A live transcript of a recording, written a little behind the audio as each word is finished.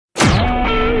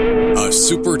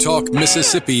SuperTalk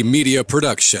Mississippi media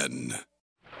production.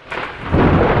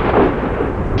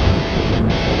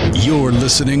 You're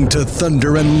listening to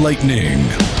Thunder and Lightning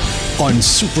on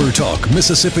SuperTalk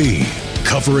Mississippi,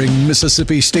 covering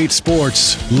Mississippi State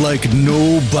sports like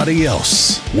nobody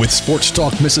else. With Sports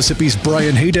Talk Mississippi's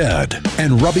Brian Haydad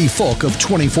and Robbie Falk of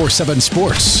 24/7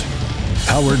 Sports.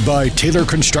 Powered by Taylor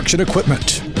Construction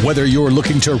Equipment. Whether you're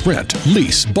looking to rent,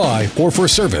 lease, buy, or for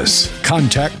service,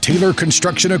 contact Taylor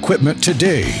Construction Equipment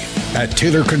today at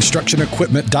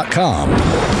TaylorConstructionEquipment.com.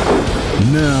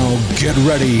 Now get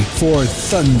ready for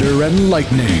Thunder and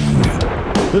Lightning.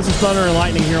 This is Thunder and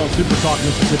Lightning here on Super Talk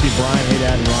Mississippi. Brian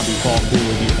Haydad and Robbie Falk here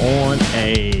with you on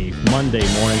a Monday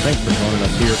morning. Thanks for joining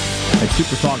us here at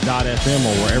supertalk.fm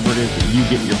or wherever it is that you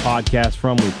get your podcast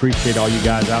from. We appreciate all you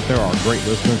guys out there, our great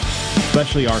listeners,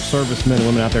 especially our servicemen and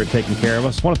women out there taking care of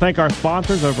us. I want to thank our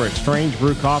sponsors over at Strange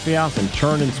Brew Coffee House and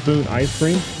Churn and Spoon Ice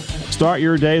Cream. Start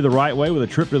your day the right way with a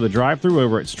trip to the drive-thru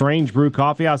over at Strange Brew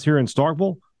Coffee House here in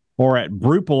Starkville or at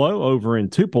Brupolo over in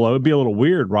Tupelo. It'd be a little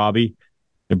weird, Robbie,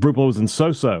 if Brupolo was in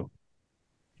So-So.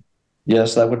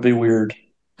 Yes, that would be weird.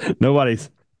 Nobody's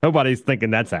thinking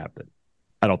that's happening,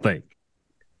 I don't think.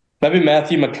 Maybe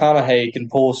Matthew McConaughey can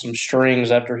pull some strings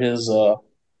after his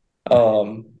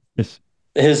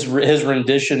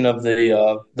rendition of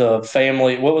the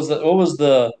family. What was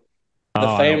the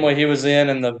family he was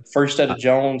in the first Ed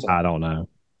Jones? I don't know.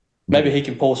 Maybe he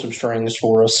can pull some strings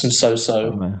for us in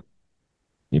So-So.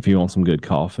 If you want some good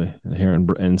coffee here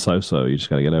in So-So, you just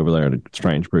got to get over there at a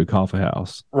Strange Brew Coffee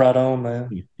House. Right on, man.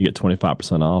 You get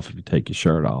 25% off if you take your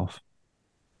shirt off.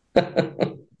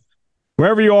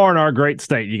 Wherever you are in our great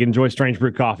state, you can enjoy Strange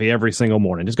Brew Coffee every single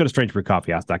morning. Just go to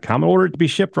strangebrewcoffeehouse.com and order it to be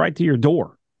shipped right to your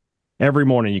door. Every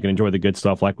morning you can enjoy the good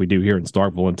stuff like we do here in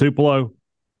Starkville and Tupelo.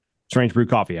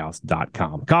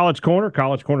 strangebrewcoffeehouse.com. College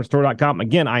collegecornerstore.com.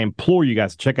 Again, I implore you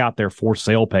guys to check out their for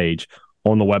sale page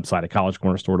on the website at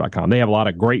collegecornerstore.com. They have a lot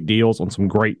of great deals on some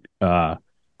great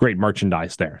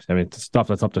merchandise there. I mean, it's stuff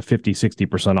that's up to 50,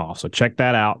 60% off. So check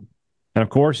that out. And, of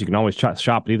course, you can always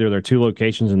shop at either of their two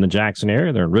locations in the Jackson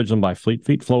area. They're in Ridgeland by Fleet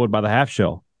Feet, Flowood by the Half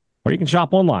Shell. Or you can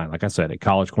shop online, like I said, at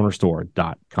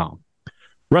collegecornerstore.com.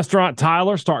 Restaurant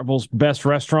Tyler, Starkville's best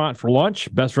restaurant for lunch,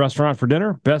 best restaurant for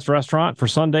dinner, best restaurant for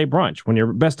Sunday brunch. When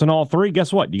you're best in all three,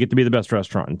 guess what? You get to be the best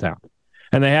restaurant in town.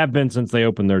 And they have been since they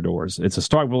opened their doors. It's a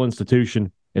Starkville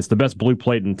institution. It's the best blue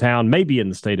plate in town, maybe in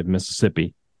the state of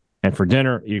Mississippi. And for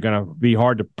dinner, you're going to be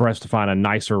hard to press to find a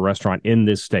nicer restaurant in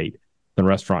this state than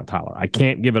Restaurant Tyler. I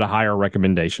can't give it a higher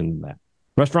recommendation than that.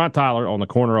 Restaurant Tyler on the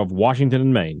corner of Washington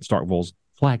and Main, Starkville's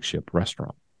flagship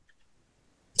restaurant.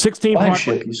 16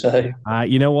 flagship, you say?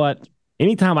 You know what?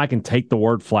 Anytime I can take the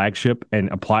word flagship and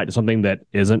apply it to something that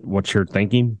isn't what you're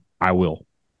thinking, I will.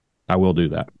 I will do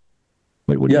that.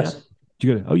 Wait, what? Yes.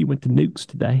 You went to Nukes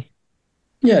today?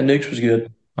 Yeah, Nukes was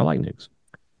good. I like Nukes.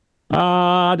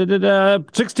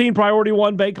 16 Priority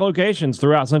One Bank locations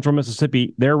throughout central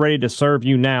Mississippi. They're ready to serve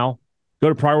you now. Go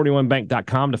to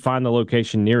PriorityOneBank.com to find the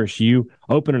location nearest you.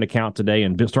 Open an account today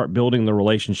and start building the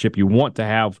relationship you want to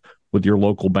have with your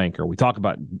local banker. We talk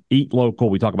about eat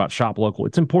local. We talk about shop local.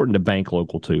 It's important to bank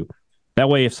local, too. That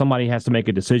way, if somebody has to make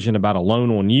a decision about a loan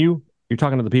on you, you're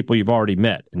talking to the people you've already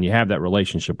met, and you have that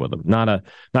relationship with them, not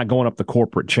going up the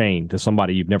corporate chain to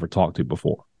somebody you've never talked to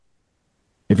before.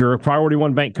 If you're a Priority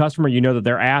One Bank customer, you know that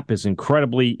their app is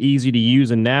incredibly easy to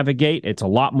use and navigate. It's a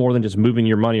lot more than just moving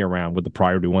your money around with the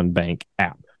Priority One Bank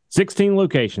app. 16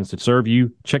 locations to serve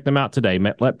you. Check them out today.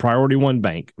 Let Priority One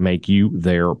Bank make you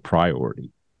their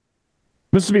priority.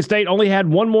 Mississippi State only had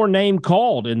one more name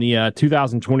called in the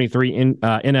 2023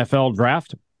 NFL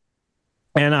draft.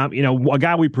 And, a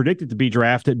guy we predicted to be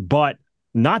drafted, but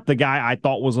not the guy I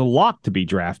thought was a lock to be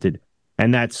drafted,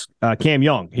 and that's Cam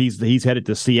Young. He's headed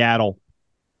to Seattle.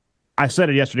 I said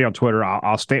it yesterday on Twitter.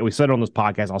 We said it on this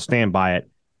podcast. I'll stand by it.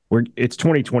 It's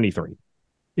 2023.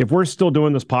 If we're still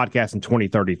doing this podcast in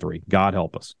 2033, God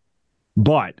help us.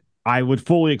 But I would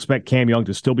fully expect Cam Young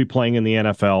to still be playing in the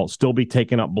NFL, still be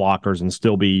taking up blockers, and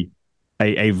still be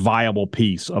a viable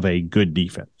piece of a good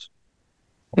defense.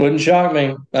 Wouldn't shock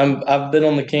me. I've been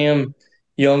on the Cam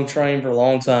Young train for a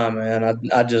long time, man.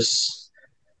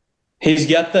 He's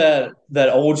got that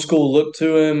old school look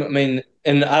to him. I mean,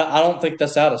 and I don't think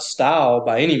that's out of style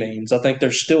by any means. I think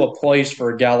there's still a place for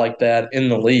a guy like that in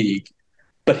the league.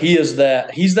 But he's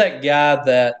that guy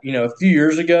that, a few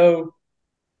years ago,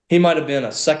 he might have been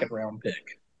a second round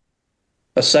pick,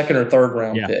 a second or third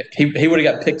round pick. He would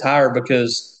have got picked higher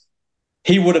because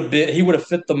he would have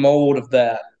fit the mold of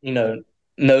that,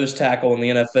 nose tackle in the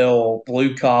NFL,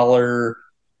 blue collar,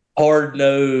 hard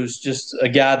nose, just a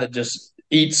guy that just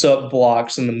eats up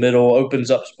blocks in the middle,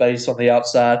 opens up space on the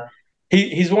outside.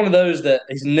 he's one of those that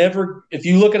he's never. If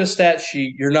you look at a stat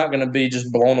sheet, you're not going to be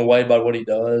just blown away by what he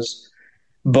does.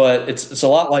 But it's a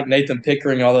lot like Nathan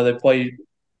Pickering, although they play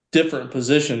different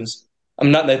positions.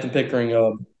 I'm not Nathan Pickering,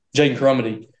 Jaden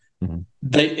Crumedy. Mm-hmm.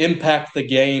 They impact the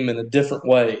game in a different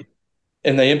way,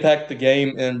 and they impact the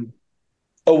game in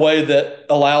a way that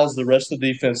allows the rest of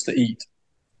the defense to eat.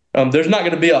 There's not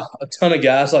going to be a ton of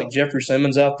guys like Jeffrey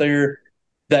Simmons out there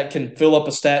that can fill up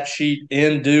a stat sheet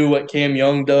and do what Cam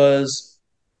Young does,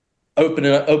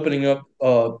 opening up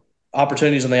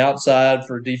opportunities on the outside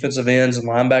for defensive ends and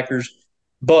linebackers.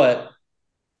 But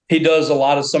he does a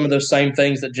lot of some of those same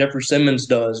things that Jeffrey Simmons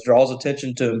does, draws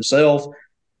attention to himself.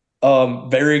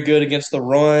 Very good against the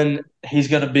run. He's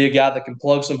going to be a guy that can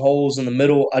plug some holes in the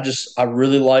middle. I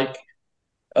really like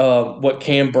what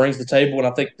Cam brings to the table, and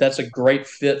I think that's a great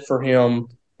fit for him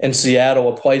in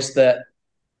Seattle, a place that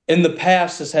in the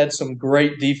past has had some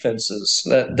great defenses.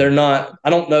 That they're not. I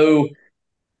don't know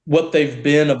what they've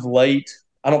been of late.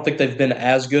 I don't think they've been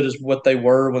as good as what they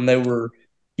were when they were,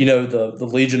 the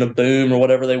Legion of Boom or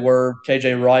whatever they were.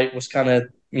 KJ Wright was kind of,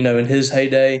 in his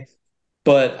heyday.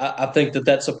 But I think that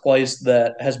that's a place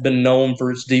that has been known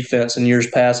for its defense in years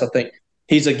past. I think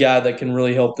he's a guy that can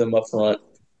really help them up front.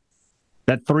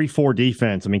 That 3-4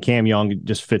 defense, I mean, Cam Young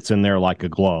just fits in there like a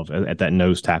glove at that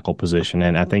nose tackle position.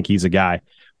 And I think he's a guy,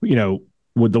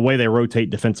 with the way they rotate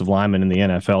defensive linemen in the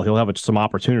NFL, he'll have some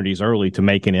opportunities early to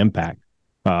make an impact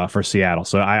for Seattle.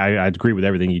 So I agree with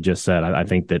everything you just said. I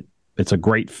think that it's a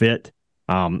great fit.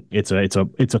 It's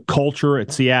a culture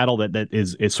at Seattle that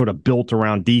is sort of built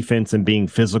around defense and being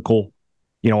physical,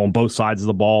 on both sides of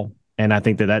the ball. And I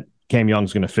think that Cam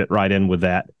Young's going to fit right in with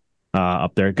that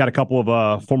up there. Got a couple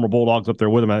of former Bulldogs up there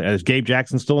with him. Is Gabe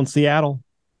Jackson still in Seattle?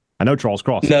 I know Charles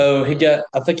Cross. No,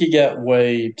 I think he got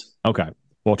waived. Okay.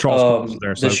 Well, Charles Cross is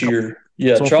there this year.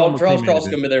 Yeah, so Charles Cross is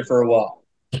going to be there for a while.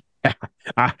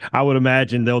 I would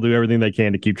imagine they'll do everything they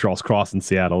can to keep Charles Cross in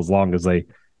Seattle as long as they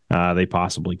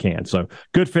possibly can. So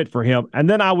good fit for him. And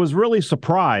then I was really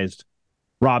surprised,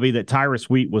 Robbie, that Tyrus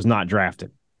Wheat was not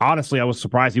drafted. Honestly, I was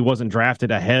surprised he wasn't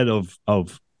drafted ahead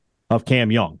of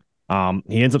Cam Young.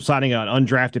 He ends up signing an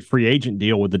undrafted free agent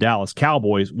deal with the Dallas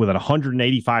Cowboys with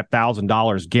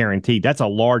 $185,000 guaranteed. That's a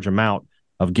large amount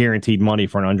of guaranteed money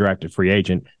for an undrafted free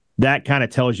agent. That kind of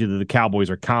tells you that the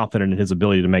Cowboys are confident in his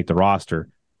ability to make the roster.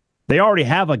 They already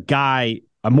have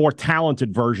a more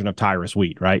talented version of Tyrus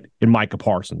Wheat, right, in Micah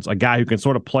Parsons, a guy who can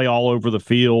sort of play all over the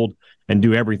field and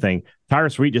do everything.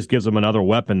 Tyrus Wheat just gives them another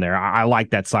weapon there. I like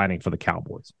that signing for the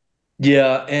Cowboys.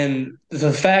 Yeah, and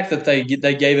the fact that they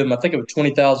gave him, I think, a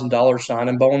 $20,000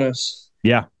 signing bonus.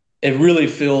 Yeah, it really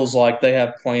feels like they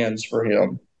have plans for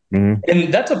him. Mm-hmm.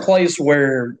 And that's a place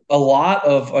where a lot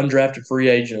of undrafted free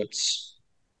agents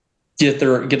get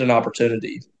an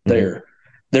opportunity there. Mm-hmm.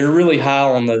 They're really high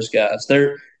on those guys.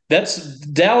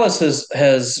 Dallas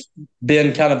has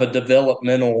been kind of a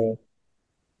developmental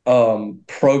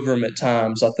program at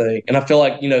times, I think, and I feel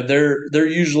like they're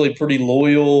usually pretty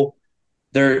loyal.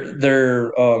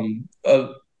 They're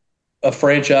a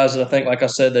franchise that I think, like I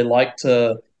said, they like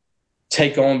to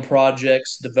take on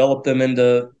projects, develop them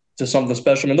into something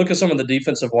special. I mean, look at some of the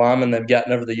defensive linemen they've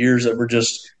gotten over the years that were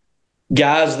just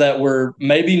guys that were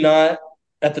maybe not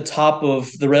at the top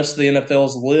of the rest of the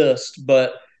NFL's list,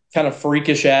 but kind of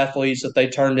freakish athletes that they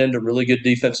turned into really good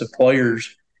defensive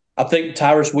players. I think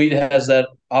Tyrus Wheat has that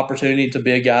opportunity to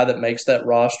be a guy that makes that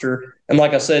roster. And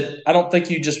like I said, I don't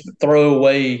think you just throw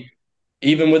away,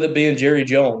 even with it being Jerry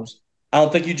Jones, I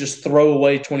don't think you just throw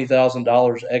away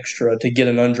 $20,000 extra to get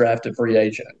an undrafted free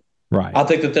agent. Right. I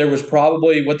think that there was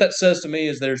probably – what that says to me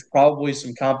is there's probably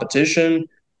some competition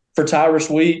for Tyrus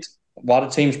Wheat. A lot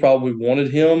of teams probably wanted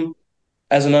him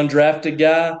as an undrafted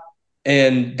guy.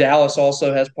 And Dallas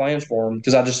also has plans for him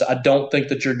because I don't think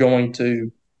that you're going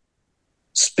to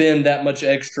spend that much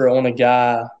extra on a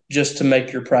guy just to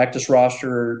make your practice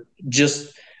roster,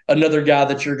 just another guy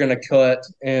that you're going to cut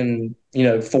in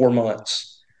 4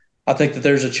 months. I think that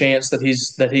there's a chance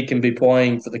that he can be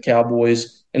playing for the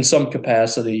Cowboys in some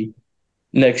capacity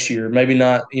next year. Maybe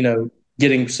not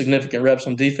getting significant reps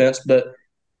on defense, but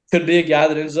could be a guy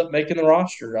that ends up making the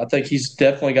roster. I think he's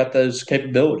definitely got those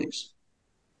capabilities.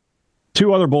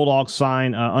 Two other Bulldogs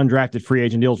sign undrafted free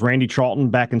agent deals. Randy Charlton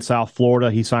back in South Florida.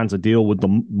 He signs a deal with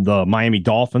the Miami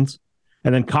Dolphins.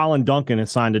 And then Colin Duncan has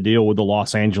signed a deal with the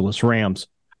Los Angeles Rams.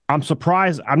 I'm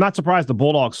surprised. I'm not surprised the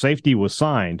Bulldogs safety was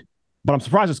signed, but I'm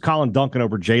surprised it's Colin Duncan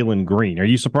over Jalen Green. Are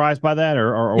you surprised by that?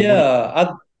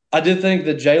 Yeah, I did think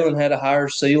that Jalen had a higher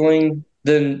ceiling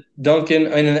than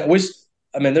Duncan. I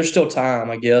mean, there's still time,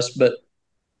 I guess, but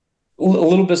a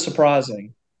little bit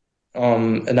surprising.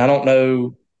 And I don't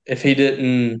know if he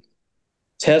didn't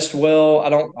test well.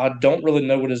 I don't really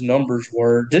know what his numbers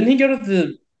were. Didn't he go to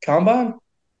the combine?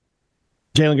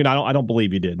 Jalen Good, I don't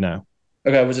believe he did. No,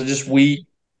 Okay, was it just Wheat,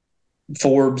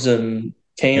 Forbes, and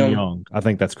and Cam? Young. I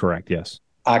think that's correct. Yes.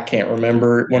 I can't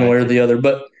remember one way or the other,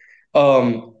 but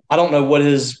I don't know what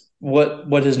his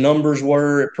numbers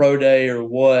were at pro day or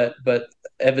what, but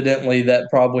evidently that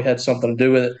probably had something to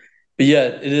do with it. But yeah,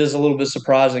 it is a little bit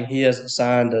surprising he hasn't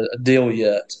signed a deal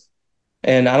yet,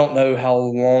 and I don't know how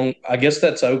long. I guess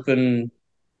that's open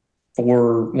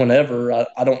for whenever.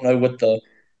 I don't know what the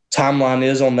timeline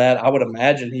is on that. I would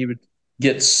imagine he would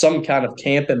get some kind of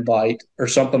camp invite or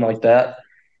something like that.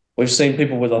 We've seen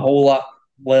people with a whole lot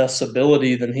less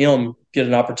ability than him get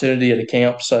an opportunity at a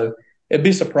camp. So it'd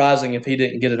be surprising if he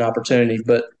didn't get an opportunity.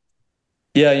 But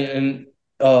yeah, and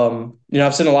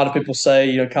I've seen a lot of people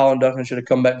say, Colin Duncan should have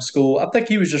come back to school. I think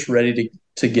he was just ready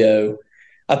to go.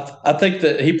 I think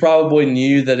that he probably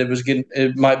knew that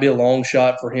it might be a long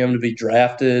shot for him to be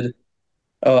drafted.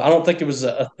 I don't think it was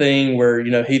a thing where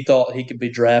he thought he could be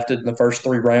drafted in the first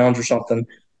 3 rounds or something.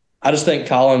 I just think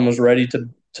Colin was ready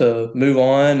to move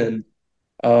on, and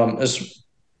as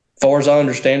far as I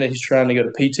understand it, he's trying to go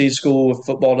to PT school if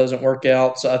football doesn't work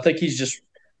out. So I think he was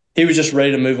just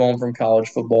ready to move on from college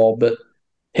football, but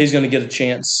he's going to get a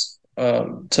chance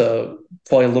to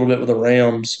play a little bit with the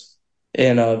Rams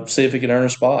and see if he can earn a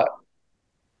spot.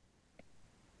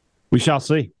 We shall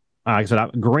see. Like I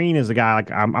said, Green is a guy.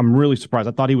 Like I'm really surprised.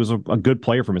 I thought he was a good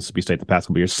player for Mississippi State the past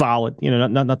couple of years. Solid,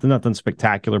 nothing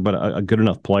spectacular, but a good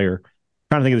enough player.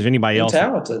 Trying to think if there's anybody else.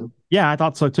 Talented. Yeah, I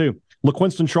thought so too.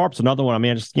 LaQuinston Sharp's another one. I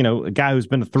mean, just a guy who's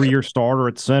been a 3-year starter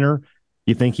at center.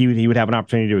 You think he would have an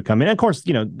opportunity to come in? And of course,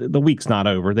 the week's not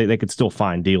over. They could still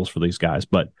find deals for these guys,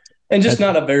 but just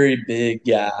not a very big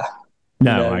guy.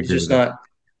 No, I agree. Just not.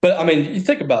 But I mean, you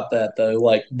think about that though.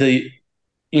 Like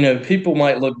people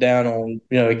might look down on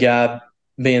a guy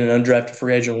being an undrafted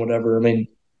free agent or whatever. I mean,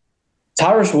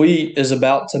 Tyrus Wheat is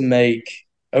about to make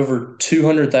over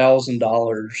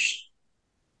 $200,000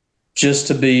 just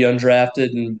to be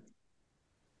undrafted, and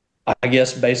I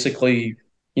guess basically,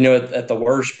 at the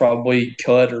worst, probably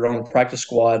cut or on the practice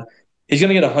squad. He's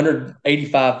going to get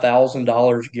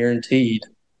 $185,000 guaranteed,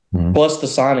 plus the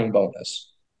signing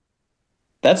bonus.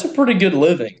 That's a pretty good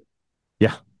living.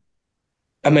 Yeah.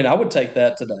 I mean, I would take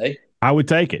that today. I would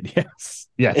take it. Yes.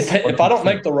 Yes. If I don't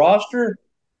make the roster,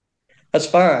 that's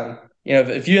fine.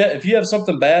 If you have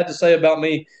something bad to say about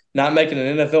me not making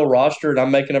an NFL roster and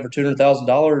I'm making over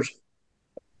 $200,000,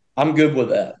 I'm good with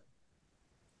that.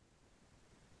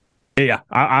 Yeah,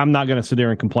 I'm not going to sit there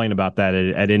and complain about that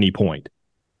at any point.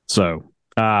 So,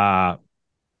 yeah,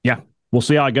 we'll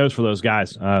see how it goes for those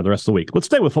guys the rest of the week. Let's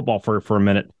stay with football for a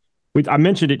minute. I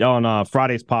mentioned it on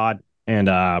Friday's pod, and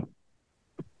I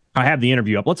have the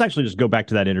interview up. Let's actually just go back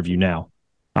to that interview now.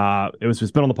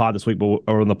 It's been on the pod this week,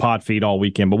 or on the pod feed all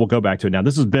weekend, but we'll go back to it now.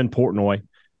 This is Ben Portnoy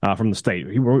from the state.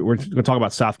 We're going to talk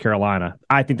about South Carolina.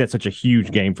 I think that's such a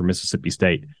huge game for Mississippi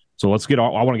State. So I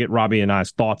want to get Robbie and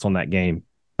I's thoughts on that game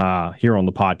here on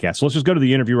the podcast. So let's just go to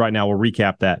the interview right now. We'll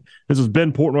recap that. This is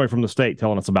Ben Portnoy from the state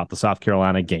telling us about the South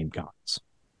Carolina Gamecocks.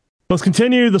 Let's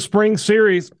continue the spring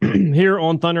series here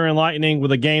on Thunder and Lightning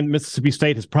with a game Mississippi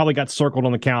State has probably got circled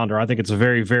on the calendar. I think it's a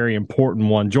very, very important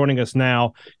one. Joining us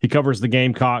now, he covers the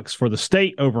Gamecocks for the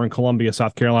state over in Columbia,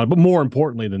 South Carolina. But more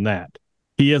importantly than that,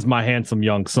 he is my handsome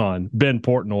young son, Ben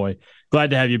Portnoy. Glad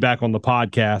to have you back on the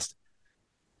podcast.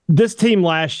 This team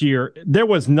last year, there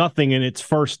was nothing in its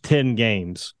first 10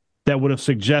 games that would have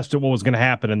suggested what was going to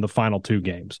happen in the final 2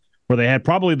 games, where they had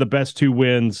probably the best 2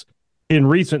 wins in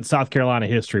recent South Carolina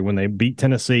history when they beat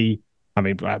Tennessee. I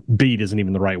mean, beat isn't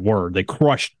even the right word. They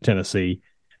crushed Tennessee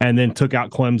and then took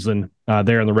out Clemson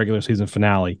there in the regular season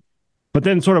finale. But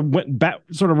then sort of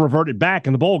reverted back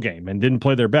in the bowl game and didn't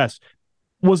play their best.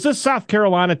 Was this South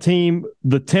Carolina team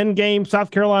the 10-game South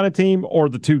Carolina team or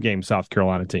the 2-game South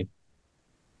Carolina team?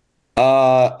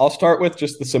 I'll start with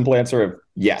just the simple answer of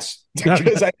yes.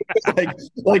 Because I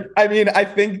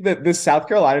think that this South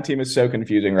Carolina team is so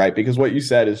confusing, right? Because what you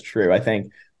said is true. I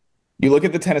think you look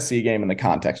at the Tennessee game and the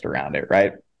context around it,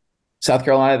 right? South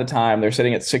Carolina at the time, they're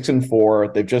sitting at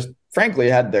 6-4. They've just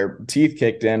frankly had their teeth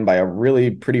kicked in by a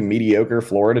really pretty mediocre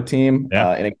Florida team in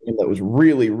a game that was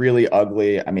really, really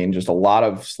ugly. I mean, just a lot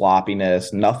of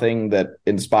sloppiness, nothing that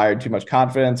inspired too much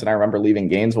confidence. And I remember leaving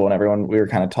Gainesville and we were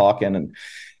kind of talking, and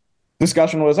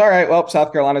discussion was, all right, well,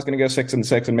 South Carolina's going to go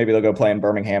 6-6, and maybe they'll go play in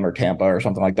Birmingham or Tampa or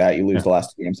something like that. You lose the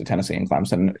last 2 games to Tennessee and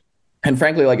Clemson. And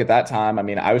frankly, like at that time, I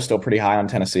mean, I was still pretty high on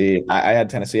Tennessee. I had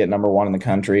Tennessee at number 1 in the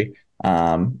country,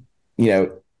 ahead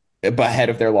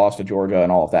of their loss to Georgia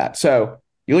and all of that. So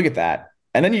you look at that.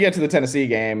 And then you get to the Tennessee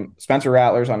game. Spencer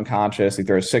Rattler's unconscious. He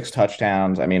throws 6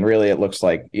 touchdowns. I mean, really, it looks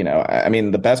like,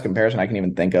 the best comparison I can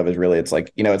even think of is really, it's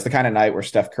like, it's the kind of night where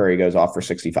Steph Curry goes off for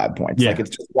 65 points. Yeah. Like,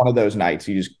 it's just one of those nights.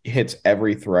 He just hits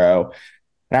every throw.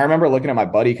 And I remember looking at my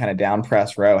buddy kind of down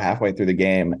press row halfway through the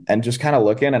game and just kind of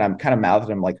looking, and I'm kind of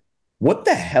mouthing him like, what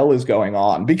the hell is going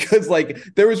on? Because like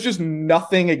there was just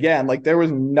nothing again. Like there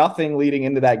was nothing leading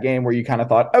into that game where you kind of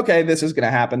thought, okay, this is going to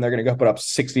happen. They're going to go put up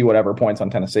 60 whatever points on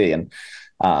Tennessee. And,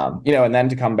 and then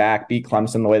to come back, beat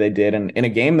Clemson the way they did. And in a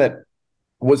game that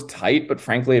was tight, but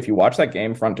frankly, if you watch that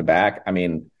game front to back, I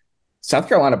mean, South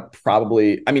Carolina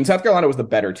was the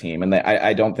better team, and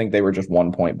I don't think they were just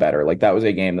 1 point better. Like that was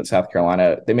a game that South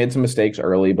Carolina, they made some mistakes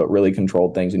early, but really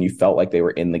controlled things, and you felt like they were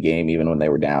in the game even when they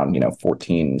were down,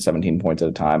 14, 17 points at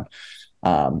a time.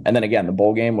 And then again, the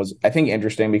bowl game was, I think,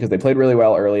 interesting because they played really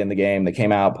well early in the game. They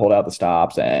came out, pulled out the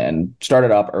stops, and started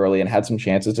up early and had some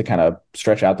chances to kind of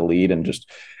stretch out the lead, and just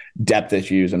depth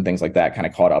issues and things like that kind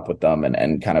of caught up with them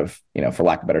and kind of, for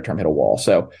lack of a better term, hit a wall.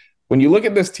 So when you look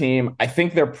at this team, I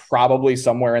think they're probably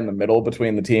somewhere in the middle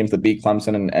between the teams that beat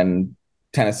Clemson and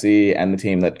Tennessee and the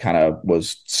team that kind of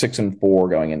was 6-4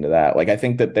 going into that. Like, I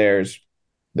think that there's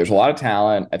a lot of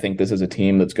talent. I think this is a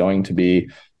team that's going to be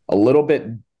a little bit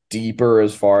deeper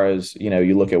as far as,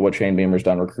 you look at what Shane Beamer's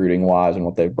done recruiting wise and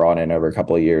what they've brought in over a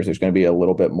couple of years. There's going to be a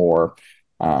little bit more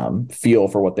feel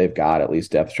for what they've got, at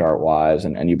least depth chart wise.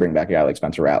 And you bring back a guy like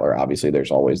Spencer Rattler. Obviously, there's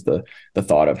always the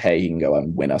thought of, hey, he can go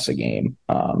and win us a game.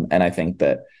 And I think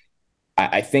that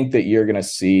you're going to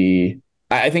see.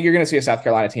 I think you're going to see a South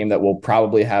Carolina team that will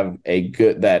probably have a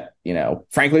good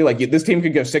frankly, like this team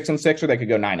could go 6-6 or they could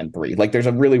go 9-3. Like there's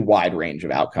a really wide range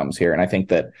of outcomes here. And I think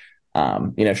that,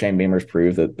 Shane Beamer's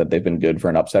proved that they've been good for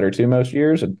an upset or two most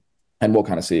years. And we'll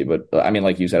kind of see. But I mean,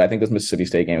 like you said, I think this Mississippi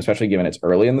State game, especially given it's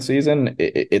early in the season,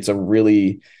 it's a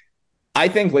really, I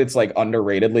think it's like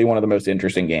underratedly one of the most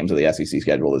interesting games of the SEC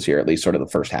schedule this year, at least sort of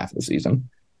the first half of the season.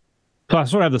 So I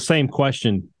sort of have the same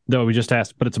question that we just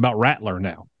asked, but it's about Rattler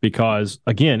now, because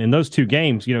again, in those two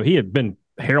games, he had been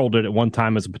heralded at one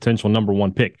time as a potential number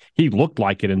one pick. He looked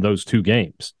like it in those two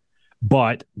games,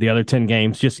 but the other 10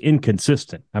 games, just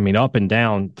inconsistent. I mean, up and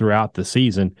down throughout the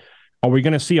season. Are we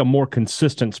going to see a more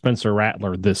consistent Spencer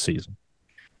Rattler this season?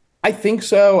 I think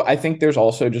so. I think there's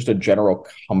also just a general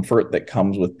comfort that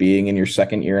comes with being in your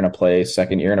second year in a place,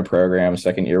 second year in a program,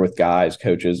 second year with guys,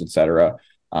 coaches, et cetera.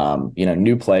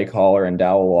 New play caller and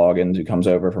Dowell Loggins, who comes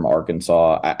over from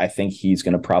Arkansas. I think he's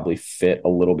going to probably fit a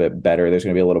little bit better. There's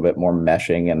going to be a little bit more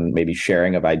meshing and maybe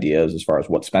sharing of ideas as far as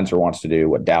what Spencer wants to do,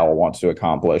 what Dowell wants to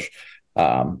accomplish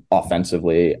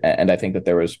offensively. And I think that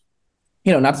there was,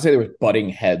 not to say there was butting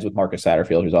heads with Marcus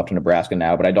Satterfield, who's off to Nebraska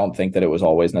now, but I don't think that it was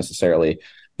always necessarily,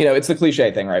 it's the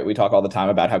cliche thing, right? We talk all the time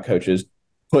about how coaches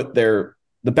the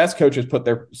best coaches put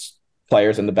their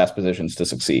players in the best positions to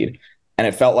succeed. And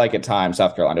it felt like at times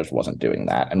South Carolina just wasn't doing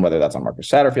that. And whether that's on Marcus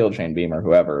Satterfield, Shane Beamer,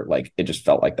 whoever, like it just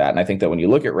felt like that. And I think that when you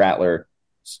look at Rattler's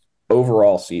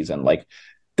overall season, like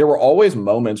there were always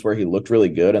moments where he looked really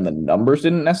good and the numbers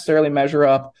didn't necessarily measure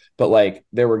up. But like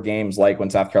there were games like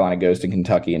when South Carolina goes to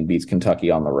Kentucky and beats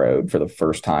Kentucky on the road for the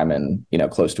first time in,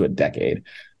 close to a decade.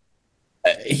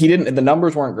 The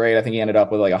numbers weren't great. I think he ended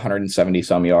up with like 170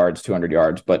 some yards, 200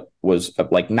 yards, but was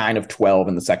like 9 of 12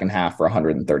 in the second half for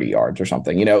 130 yards or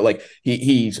something. Like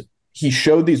he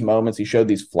showed these moments, he showed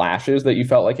these flashes that you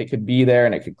felt like it could be there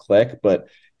and it could click, but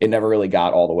it never really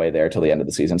got all the way there till the end of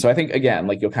the season. So I think, again,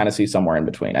 like you'll kind of see somewhere in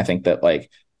between. I think that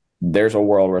like there's a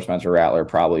world where Spencer Rattler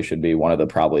probably should be one of the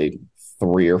probably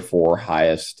 3 or 4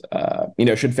 highest,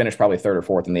 should finish probably 3rd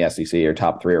or 4th in the SEC or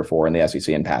top 3 or 4 in the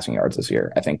SEC in passing yards this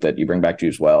year. I think that you bring back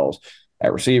Juice Wells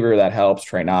at receiver, that helps.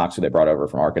 Trey Knox, who they brought over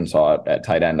from Arkansas at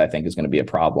tight end, I think is going to be a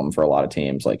problem for a lot of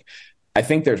teams. Like, I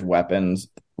think there's weapons.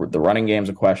 The running game's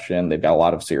a question. They've got a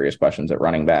lot of serious questions at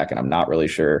running back, and I'm not really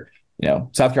sure.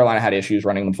 South Carolina had issues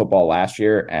running the football last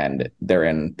year, and they're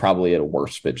in probably at a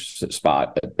worse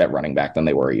spot at running back than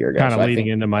they were a year ago. Kind of leading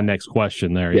into my next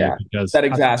question there. Yeah, because that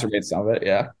exacerbates some of it.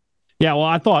 Yeah. Yeah, well,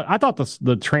 I thought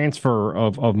the transfer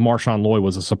of Marshawn Lloyd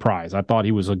was a surprise. I thought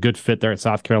he was a good fit there at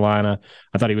South Carolina.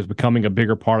 I thought he was becoming a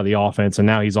bigger part of the offense, and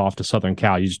now he's off to Southern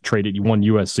Cal. You just traded one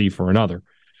USC for another.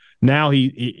 Now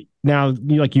now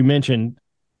like you mentioned,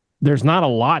 there's not a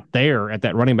lot there at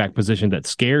that running back position that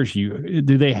scares you.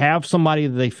 Do they have somebody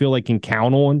that they feel they can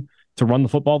count on to run the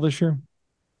football this year?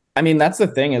 I mean, that's the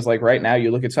thing is like right now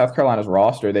you look at South Carolina's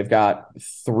roster, they've got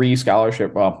 3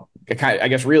 scholarship, I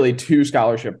guess really 2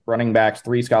 scholarship running backs,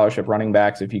 3 scholarship running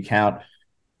backs if you count,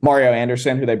 Mario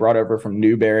Anderson, who they brought over from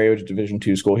Newberry, which is a Division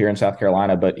II school here in South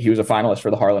Carolina, but he was a finalist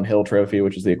for the Harlan Hill Trophy,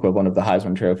 which is the equivalent of the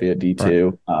Heisman Trophy at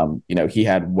D2. Right. He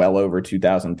had well over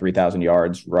 2,000, 3,000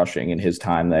 yards rushing in his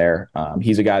time there.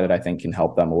 He's a guy that I think can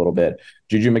help them a little bit.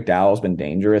 Juju McDowell's been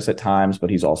dangerous at times, but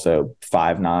he's also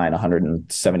 5'9",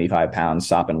 175 pounds,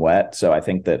 sopping wet. So I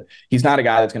think that he's not a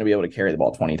guy that's going to be able to carry the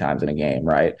ball 20 times in a game,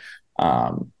 right?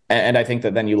 And I think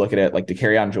that then you look at it like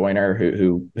DeCarrion Joyner,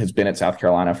 who has been at South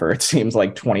Carolina for, it seems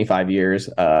like 25 years,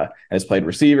 has played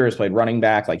receiver, has played running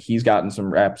back. Like he's gotten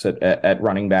some reps at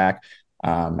running back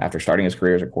after starting his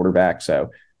career as a quarterback.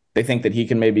 So they think that he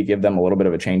can maybe give them a little bit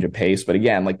of a change of pace. But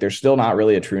again, like there's still not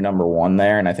really a true number one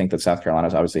there. And I think that South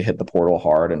Carolina's obviously hit the portal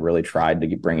hard and really tried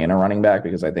to bring in a running back,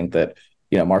 because I think that,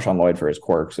 Marshawn Lloyd, for his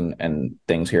quirks and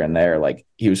things here and there, like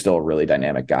he was still a really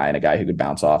dynamic guy and a guy who could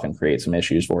bounce off and create some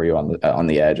issues for you on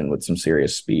the edge and with some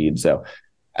serious speed. So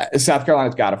South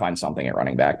Carolina's got to find something at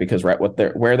running back, because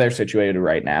where they're situated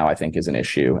right now, I think is an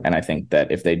issue. And I think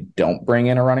that if they don't bring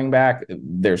in a running back,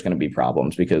 there's going to be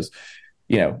problems, because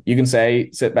you can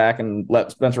sit back and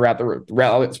let Spencer Rattler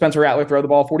throw the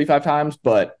ball 45 times,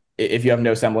 but if you have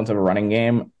no semblance of a running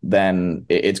game, then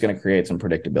it's going to create some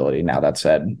predictability. Now, that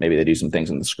said, maybe they do some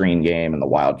things in the screen game and the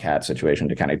Wildcat situation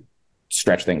to kind of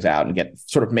stretch things out and get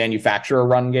sort of manufacture a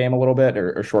run game a little bit,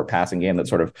 or short passing game that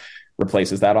sort of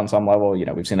replaces that on some level.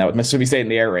 We've seen that with Mississippi State in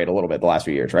the air raid a little bit the last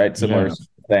few years, right? Similar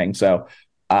thing. So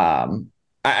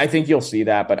I think you'll see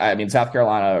that. But I mean, South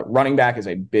Carolina running back is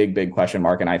a big, big question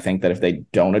mark. And I think that if they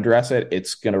don't address it,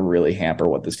 it's going to really hamper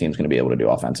what this team's going to be able to do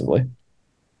offensively.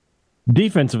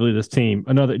 Defensively, this team,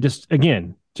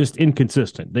 just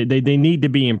inconsistent. They need to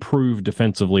be improved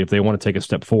defensively if they want to take a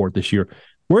step forward this year.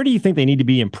 Where do you think they need to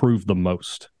be improved the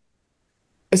most?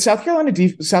 South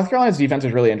Carolina's defense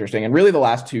is really interesting, and really the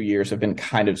last 2 years have been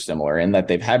kind of similar in that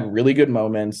they've had really good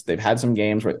moments. They've had some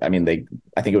games where, I think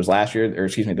it was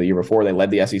the year before, they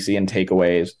led the SEC in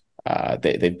takeaways.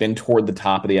 They've been toward the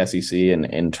top of the SEC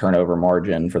in turnover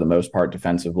margin for the most part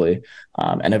defensively,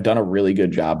 and have done a really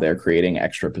good job there creating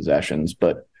extra possessions.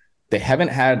 But they haven't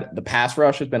had, the pass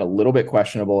rush has been a little bit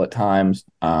questionable at times.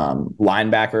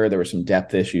 Linebacker, there were some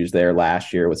depth issues there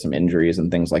last year with some injuries and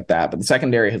things like that. But the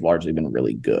secondary has largely been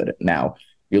really good. Now,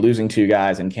 you're losing two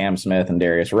guys in Cam Smith and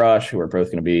Darius Rush, who are both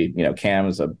going to be, Cam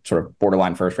is a sort of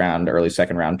borderline first round, early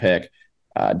second round pick.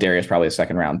 Darius probably a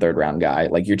second round, third round guy.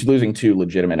 Like, you're losing two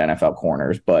legitimate NFL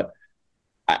corners, but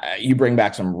you bring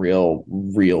back some real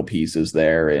pieces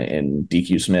there in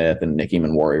DQ Smith and Nick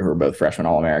Eamon-Warrior, who are both freshman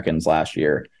All-Americans last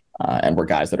year, and were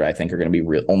guys that I think are going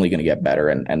to be only going to get better,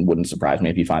 and wouldn't surprise me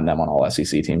if you find them on all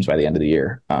SEC teams by the end of the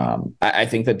year. I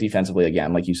think that defensively,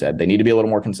 again, like you said, they need to be a little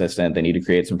more consistent. They need to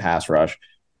create some pass rush.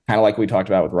 Kind of like we talked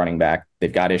about with running back,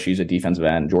 they've got issues at defensive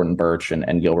end. Jordan Birch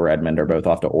and Gilbert Edmond are both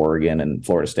off to Oregon and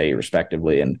Florida State,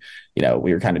 respectively. And,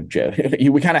 we were kind of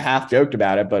we kind of half joked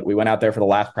about it, but we went out there for the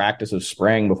last practice of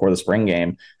spring before the spring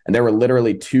game, and there were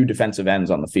literally two defensive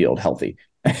ends on the field healthy.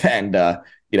 And,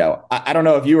 I don't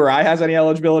know if you or I has any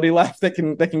eligibility left that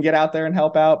can get out there and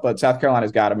help out, but South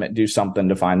Carolina's got to do something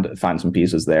to find some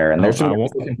pieces there. And there's I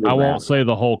won't say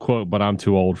the whole quote, but I'm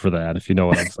too old for that, if you know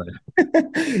what I'm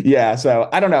saying. Yeah. So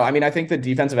I don't know. I mean, I think the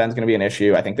defensive end is going to be an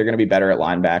issue. I think they're going to be better at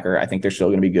linebacker. I think they're still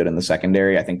going to be good in the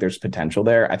secondary. I think there's potential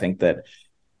there. I think that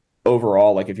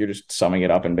overall, like if you're just summing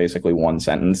it up in basically one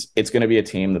sentence, it's going to be a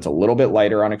team that's a little bit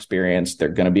lighter on experience. They're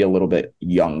going to be a little bit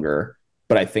younger,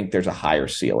 but I think there's a higher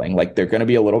ceiling. Like they're going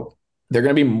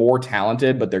to be more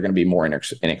talented, but they're going to be more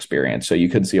inexperienced. So you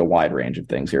could see a wide range of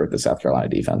things here with the South Carolina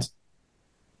defense.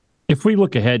 If we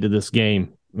look ahead to this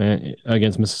game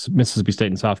against Mississippi State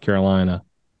and South Carolina,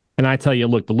 and I tell you,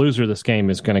 look, the loser of this game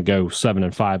is going to go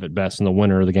 7-5 at best, and the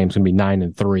winner of the game is going to be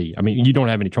 9-3. I mean, you don't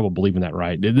have any trouble believing that,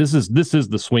 right? This is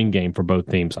the swing game for both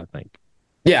teams, I think.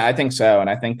 Yeah, I think so. And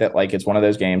I think that it's one of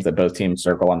those games that both teams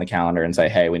circle on the calendar and say,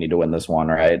 hey, we need to win this one,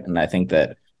 right? And I think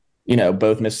that,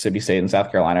 both Mississippi State and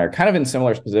South Carolina are kind of in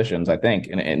similar positions, I think,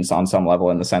 and on some level,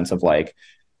 in the sense of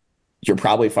you're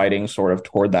probably fighting sort of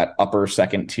toward that upper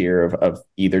second tier of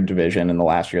either division in the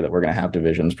last year that we're going to have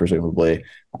divisions, presumably.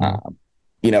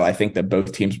 I think that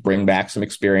both teams bring back some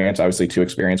experience, obviously two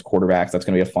experienced quarterbacks. That's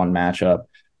going to be a fun matchup.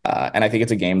 And I think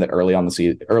it's a game that early in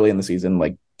the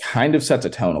season, kind of sets a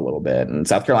tone a little bit. And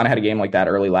South Carolina had a game like that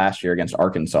early last year against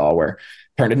Arkansas, where it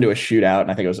turned into a shootout. And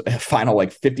I think it was a final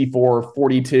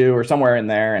 54-42 or somewhere in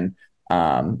there. And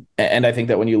I think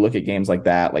that when you look at games like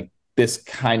that, this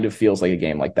kind of feels like a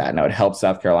game like that. Now, it helps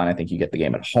South Carolina. I think you get the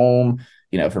game at home.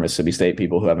 For Mississippi State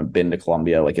people who haven't been to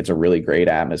Columbia, it's a really great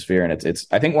atmosphere. And it's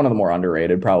I think one of the more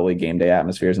underrated probably game day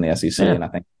atmospheres in the SEC. Yeah. And I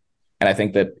think And I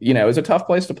think that, it's a tough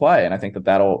place to play. And I think that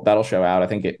that'll show out. I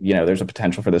think there's a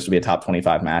potential for this to be a top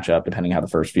 25 matchup, depending how the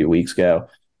first few weeks go.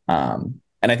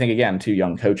 And I think, again, two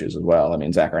young coaches as well. I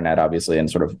mean, Zach Arnett, obviously, in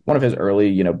sort of one of his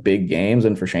early, big games,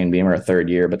 and for Shane Beamer, a third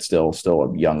year, but still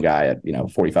a young guy at,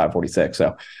 45, 46.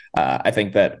 So I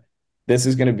think that this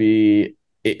is going to be,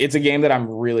 it's a game that I'm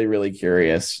really, really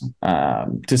curious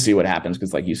to see what happens.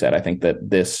 Because like you said, I think that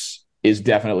this is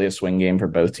definitely a swing game for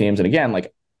both teams. And again,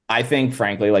 I think,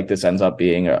 frankly, this ends up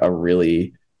being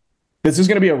this is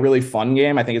going to be a really fun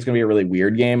game. I think it's going to be a really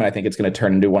weird game. And I think it's going to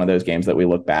turn into one of those games that we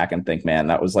look back and think, man,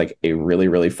 that was a really,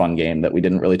 really fun game that we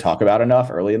didn't really talk about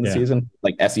enough early in the season,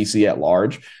 SEC at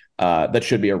large. That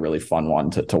should be a really fun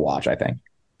one to watch, I think.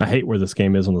 I hate where this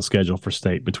game is on the schedule for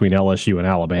State between LSU and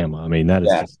Alabama. I mean,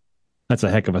 that's a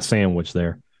heck of a sandwich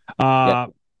there.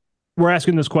 We're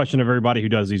asking this question of everybody who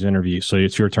does these interviews, so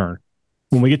it's your turn.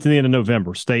 When we get to the end of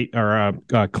November, State or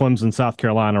Clemson, South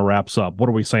Carolina wraps up. What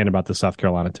are we saying about the South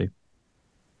Carolina team?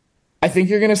 I think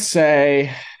you're going to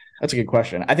say that's a good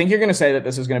question. I think you're going to say that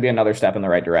this is going to be another step in the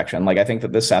right direction. I think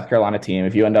that this South Carolina team,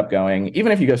 if you end up going,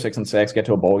 even if you go 6-6, get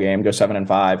to a bowl game, go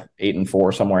 7-5,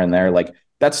 8-4, somewhere in there,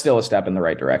 that's still a step in the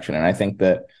right direction. And I think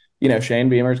that, Shane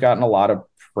Beamer's gotten a lot of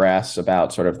press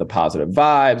about sort of the positive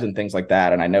vibes and things like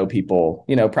that. And I know people,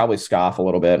 probably scoff a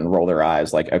little bit and roll their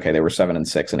eyes okay, they were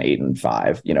 7-6 and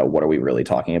 8-5. What are we really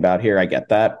talking about here? I get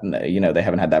that. And, they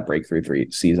haven't had that breakthrough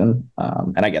season.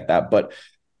 And I get that. But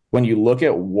when you look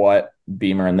at what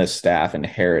Beamer and this staff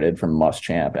inherited from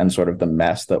Muschamp and sort of the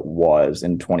mess that was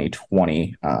in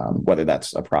 2020, whether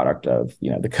that's a product of,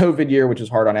 the COVID year, which is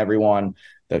hard on everyone,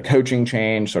 the coaching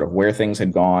change, sort of where things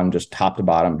had gone, just top to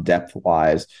bottom, depth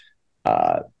wise.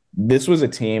 This was a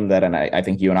team that, and I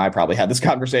think you and I probably had this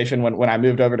conversation when I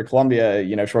moved over to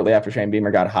Columbia, shortly after Shane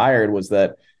Beamer got hired, was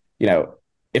that,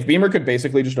 if Beamer could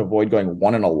basically just avoid going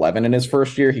 1-11 in his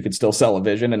first year, he could still sell a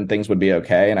vision and things would be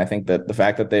okay. And I think that the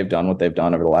fact that they've done what they've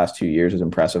done over the last 2 years is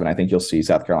impressive. And I think you'll see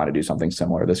South Carolina do something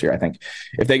similar this year. I think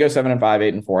if they go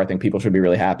 7-5, 8-4, I think people should be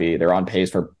really happy. They're on pace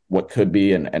for what could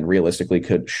be and realistically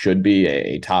should be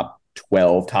a top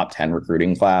 12, top 10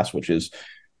 recruiting class, which is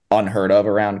unheard of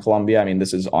around Columbia. I mean,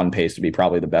 this is on pace to be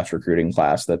probably the best recruiting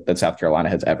class that South Carolina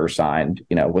has ever signed,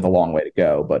 with a long way to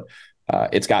go. But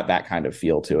it's got that kind of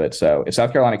feel to it. So if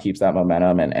South Carolina keeps that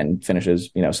momentum and finishes,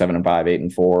 7-5,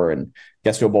 8-4, and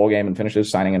gets to a bowl game and finishes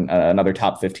signing another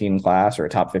top 15 class or a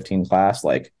top 15 class,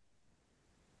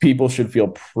 people should feel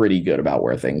pretty good about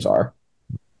where things are.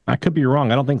 I could be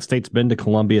wrong. I don't think State's been to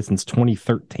Columbia since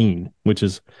 2013, which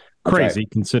is crazy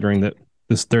considering that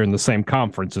they're in the same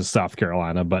conference as South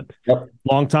Carolina. But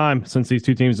long time since these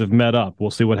two teams have met up.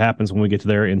 We'll see what happens when we get to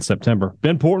there in September.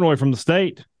 Ben Portnoy from the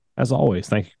State. As always,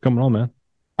 thank you for coming on, man.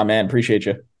 Oh, man, appreciate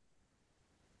you.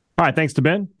 All right, thanks to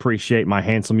Ben. Appreciate my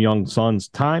handsome young son's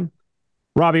time.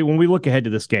 Robbie, when we look ahead to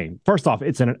this game, first off,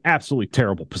 it's in an absolutely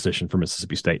terrible position for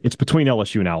Mississippi State. It's between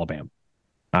LSU and Alabama.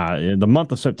 The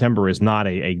month of September is not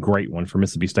a great one for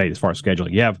Mississippi State as far as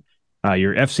scheduling. You have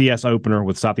your FCS opener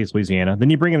with Southeast Louisiana. Then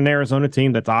you bring in an Arizona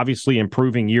team that's obviously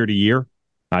improving year to year.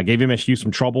 Gave MSU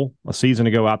some trouble a season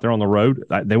ago out there on the road.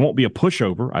 They won't be a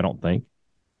pushover, I don't think.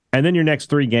 And then your next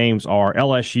three games are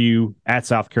LSU at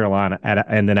South Carolina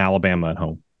and then Alabama at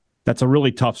home. That's a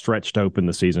really tough stretch to open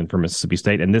the season for Mississippi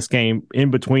State. And this game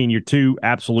in between your two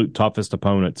absolute toughest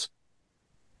opponents,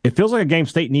 it feels like a game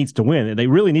State needs to win. They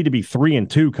really need to be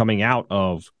 3-2 coming out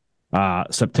of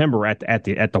September at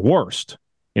the worst.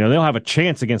 They'll have a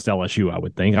chance against LSU, I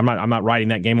would think. I'm not writing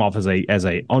that game off as a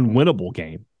unwinnable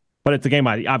game, but it's a game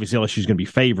obviously LSU is going to be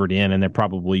favored in, and they're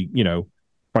probably going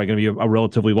to be a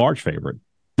relatively large favorite.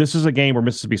 This is a game where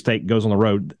Mississippi State goes on the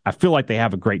road. I feel like they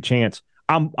have a great chance.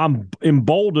 I'm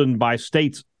emboldened by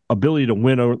State's ability to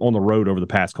win on the road over the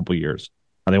past couple of years.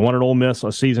 They won at Ole Miss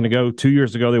a season ago. 2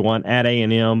 years ago, they won at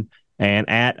A&M and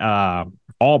at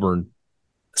Auburn.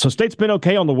 So State's been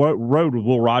okay on the road with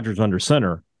Will Rogers under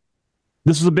center.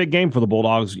 This is a big game for the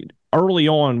Bulldogs. Early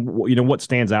on, what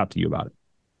stands out to you about it?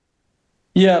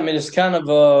 Yeah, I mean, it's kind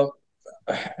of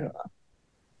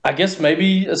I guess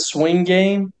maybe a swing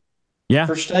game. Yeah,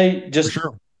 for State, just for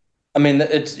sure. I mean,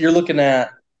 you're looking at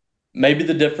maybe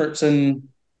the difference in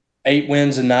 8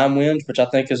 wins and 9 wins, which I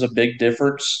think is a big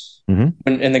difference in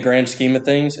the grand scheme of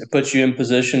things. It puts you in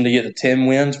position to get the 10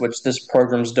 wins, which this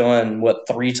program's done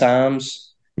 3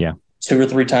 times? Yeah, 2 or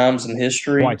 3 times in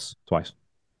history. Twice.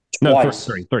 No,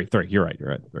 three. You're right.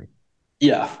 3.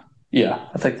 Yeah,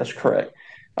 I think that's correct.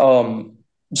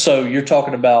 So you're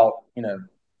talking about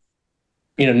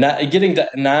getting to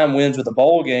 9 wins with a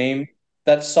bowl game.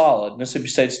 That's solid. Mississippi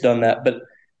State's done that. But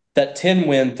that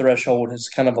 10-win threshold has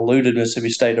kind of eluded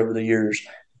Mississippi State over the years.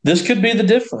 this could be the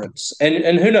difference.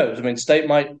 And who knows? I mean, State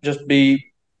might just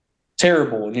be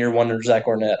terrible in year one under Zach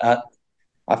Arnett.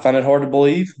 I find it hard to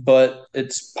believe, but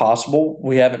it's possible.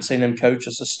 We haven't seen him coach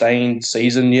a sustained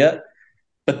season yet.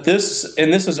 But this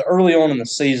is early on in the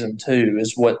season too,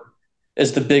 is what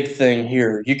is the big thing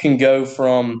here. You can go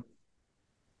from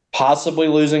possibly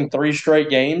losing 3 straight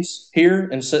games here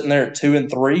and sitting there at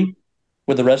 2-3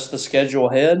 with the rest of the schedule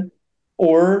ahead,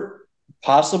 or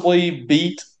possibly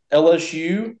beat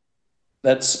LSU.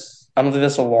 I don't think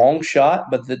that's a long shot,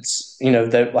 but that's,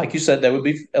 that, like you said, that would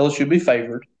be LSU be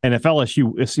favored. And if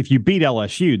you beat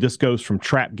LSU, this goes from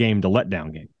trap game to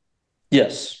letdown game.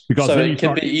 Yes. Because so it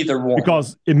could be either one.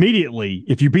 Because immediately,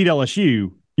 if you beat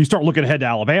LSU, you start looking ahead to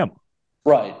Alabama.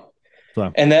 Right.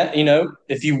 So. And that,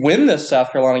 if you win this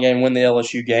South Carolina game, win the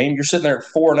LSU game, you're sitting there at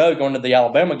 4-0 going to the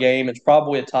Alabama game. It's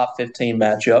probably a top 15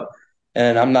 matchup.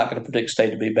 And I'm not going to predict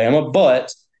State to beat Bama,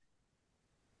 but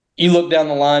you look down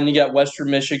the line, you got Western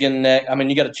Michigan next. I mean,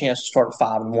 you got a chance to start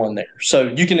 5-1 there. So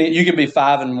you can be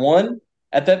 5-1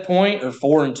 at that point, or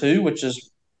 4-2, which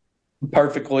is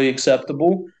perfectly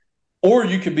acceptable. Or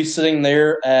you could be sitting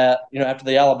there at, after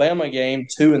the Alabama game,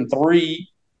 2-3,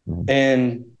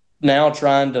 and now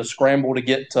trying to scramble to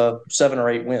get to 7 or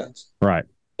 8 wins. Right.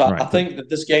 So I think that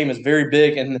this game is very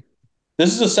big, and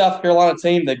this is a South Carolina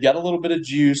team. They've got a little bit of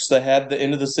juice. They had the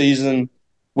end of the season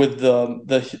with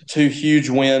the 2 huge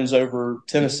wins over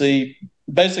Tennessee.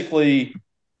 Basically,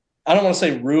 I don't want to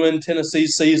say ruined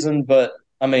Tennessee's season, but,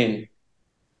 I mean,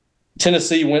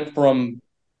 Tennessee went from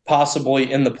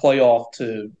possibly in the playoff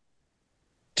to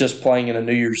just playing in a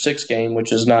New Year's Six game,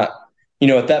 which is not,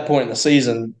 at that point in the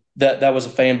season, that was a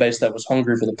fan base that was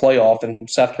hungry for the playoff, and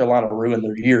South Carolina ruined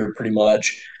their year pretty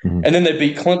much. Mm-hmm. And then they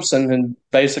beat Clemson and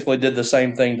basically did the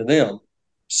same thing to them.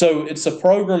 So it's a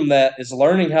program that is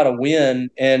learning how to win.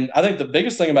 And I think the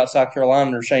biggest thing about South Carolina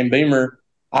under Shane Beamer,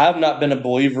 I have not been a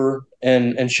believer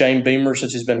in Shane Beamer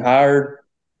since he's been hired,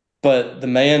 but the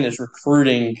man is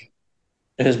recruiting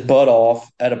his butt off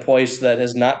at a place that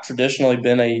has not traditionally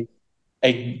been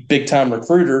a big-time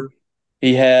recruiter.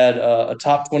 He had a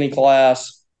top 20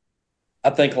 class, I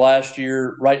think, last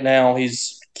year. Right now,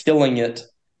 he's killing it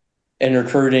in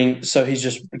recruiting. So he's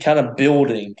just kind of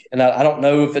building. And I don't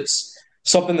know if it's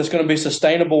something that's going to be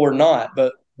sustainable or not.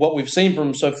 But what we've seen from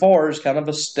him so far is kind of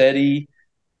a steady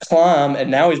climb. And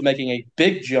now he's making a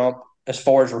big jump as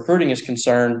far as recruiting is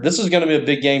concerned. This is going to be a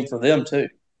big game for them, too.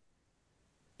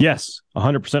 Yes,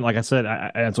 100%. Like I said,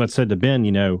 that's what I said to Ben,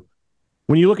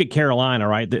 when you look at Carolina,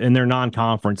 right, in their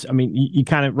non-conference, I mean, you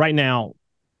kind of, right now,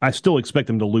 I still expect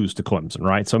them to lose to Clemson,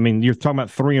 right? So, I mean, you're talking about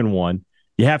 3-1.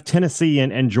 You have Tennessee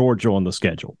and Georgia on the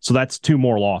schedule. So that's 2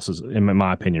 more losses, in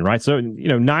my opinion, right? So,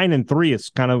 9-3 is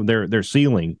kind of their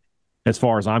ceiling as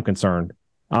far as I'm concerned.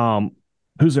 Their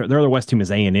other West team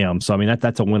is A&M. So, I mean,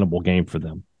 that's a winnable game for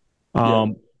them.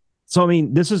 So, I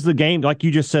mean, this is the game, like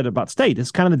you just said about State.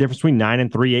 It's kind of the difference between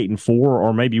 9-3, 8-4,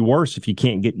 or maybe worse if you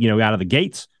can't get, out of the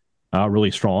gates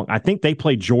really strong. I think they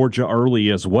play Georgia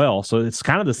early as well. So it's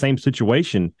kind of the same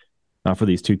situation for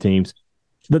these 2 teams.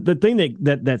 The thing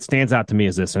that stands out to me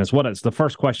is this, and it's the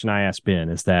first question I asked Ben,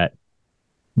 is that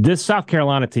this South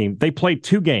Carolina team, they played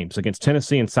 2 games against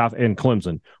Tennessee and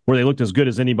Clemson where they looked as good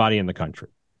as anybody in the country.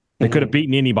 They could have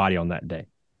beaten anybody on that day.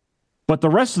 But the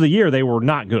rest of the year, they were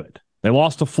not good. They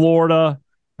lost to Florida.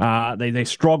 They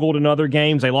struggled in other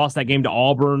games. They lost that game to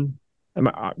Auburn.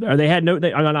 They had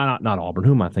not Auburn.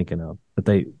 Who am I thinking of? But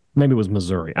maybe it was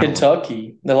Missouri.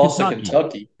 Kentucky. They lost to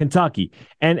Kentucky.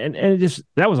 And it just,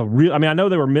 that was a real. I mean, I know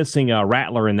they were missing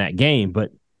Rattler in that game,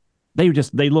 but they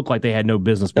looked like they had no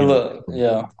business.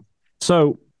 Yeah.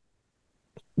 So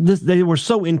they were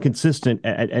so inconsistent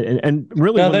and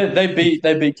really. No, they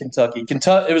beat Kentucky.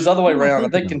 Kentucky. It was the other way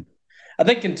around. I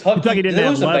think Kentucky didn't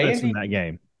have Levis in that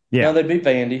game. Yeah, no, they beat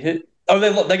Vandy.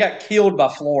 They got killed by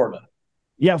Florida.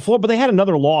 Yeah, Florida, but they had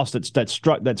another loss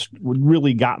that's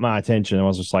really got my attention. I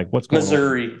was just like, "What's going on?"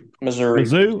 Missouri.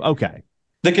 Mizzou. Okay.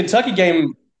 The Kentucky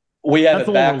game, we have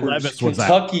it backwards.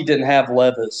 Kentucky didn't have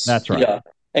Levis. That's right. Yeah,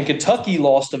 and Kentucky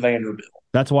lost to Vanderbilt.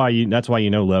 That's why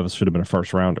Levis should have been a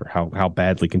first rounder. How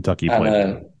badly Kentucky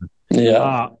played.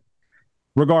 Yeah.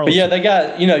 Regardless. But yeah, they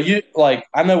got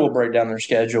I know we'll break down their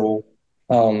schedule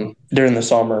during the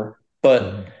summer,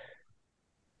 but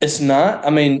it's not. I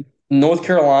mean, North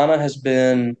Carolina has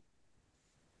been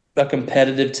a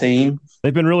competitive team.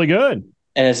 They've been really good,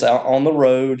 and it's out on the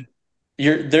road.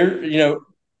 They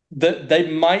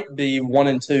might be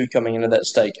 1-2 coming into that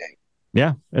State game.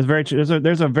 Yeah, it's very.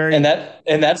 There's a very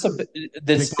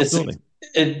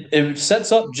it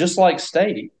sets up just like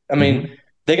State. I mean,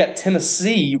 they got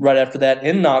Tennessee right after that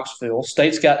in Knoxville.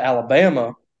 State's got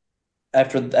Alabama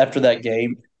after that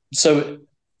game. so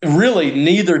really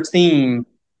neither team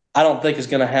I don't think is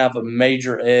going to have a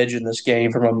major edge in this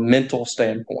game from a mental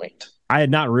standpoint. I had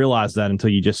not realized that until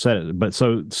you just said it. But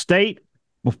so State,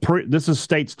 this is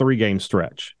State's 3-game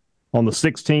stretch on the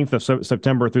 16th of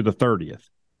September through the 30th.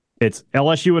 It's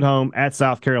LSU at home, at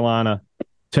South Carolina,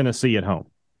 Tennessee at home.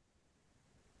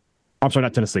 I'm sorry,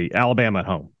 not Tennessee, Alabama at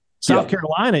home. South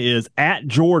Carolina is at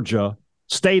Georgia,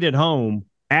 State at home,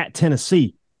 at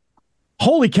Tennessee.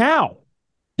 Holy cow.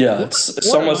 Yeah,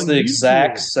 it's almost the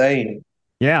exact same.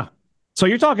 Yeah. So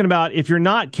you're talking about if you're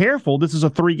not careful, this is a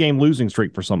 3-game losing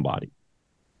streak for somebody.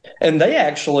 And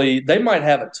they might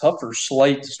have a tougher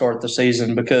slate to start the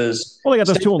season because they got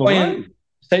those two on the road.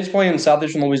 State's playing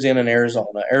Southeastern Louisiana and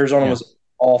Arizona. Arizona was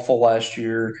awful last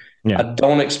year. Yeah. I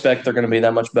don't expect they're going to be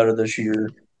that much better this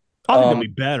year. I think they'll be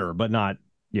better, but not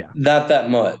that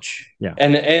much. Yeah.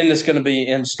 And it's going to be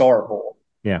in Starkville.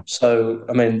 Yeah. So,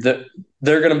 I mean,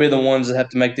 they're going to be the ones that have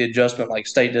to make the adjustment like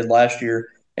State did last year.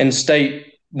 And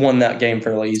State won that game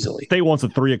fairly easily. State wants a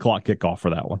 3:00 kickoff for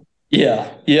that one.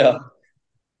 Yeah.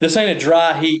 This ain't a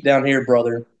dry heat down here,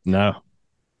 brother. No.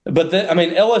 But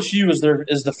LSU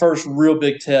is the first real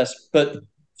big test. But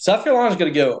South Carolina's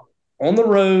going to go on the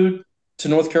road to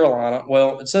North Carolina.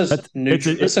 Well, it says it's in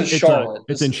Charlotte.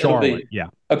 It's in Charlotte. Yeah.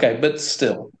 Okay, but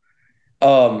still,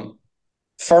 Furman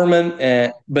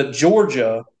but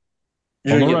Georgia,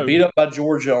 you're going to get beat up by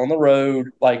Georgia on the road.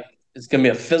 Like it's going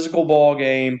to be a physical ball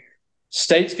game.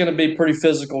 State's going to be pretty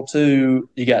physical too.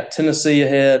 You got Tennessee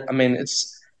ahead. I mean,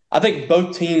 I think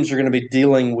both teams are going to be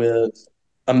dealing with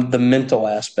the mental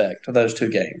aspect of those two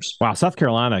games. Wow, South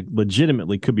Carolina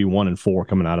legitimately could be 1-4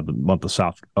 coming out of the month of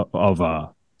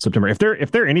September. If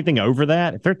they're anything over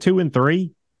that, if they're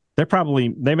 2-3, they're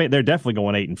definitely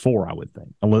going 8-4. I would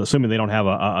think, assuming they don't have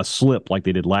a slip like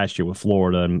they did last year with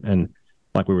Florida and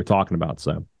like we were talking about.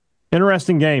 So,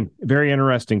 interesting game, very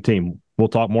interesting team. We'll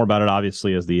talk more about it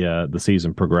obviously as the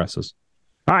season progresses.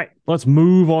 All right, let's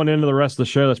move on into the rest of the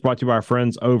show. That's brought to you by our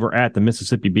friends over at the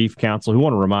Mississippi Beef Council, who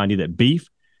want to remind you that beef,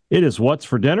 it is what's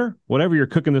for dinner, whatever you're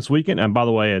cooking this weekend. And by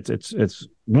the way, it's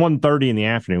 1:30 in the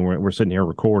afternoon. We're sitting here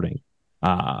recording.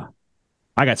 I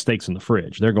got steaks in the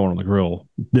fridge. They're going on the grill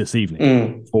this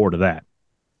evening. Forward to that.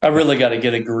 I really got to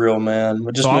get a grill, man.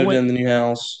 We just moved in the new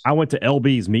house. I went to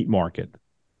LB's Meat Market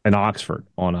in Oxford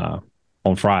on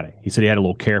Friday. He said he had a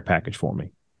little care package for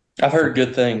me. I've heard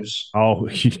good things. Oh,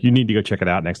 you need to go check it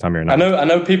out next time you're in. I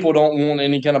know people don't want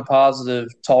any kind of positive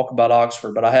talk about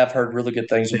Oxford, but I have heard really good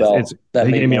things about that.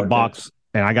 They gave me a box,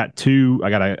 and I got two. I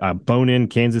got a bone-in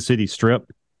Kansas City strip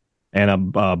and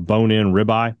a bone-in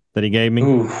ribeye that he gave me.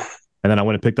 Oof. And then I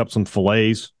went and picked up some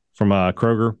fillets from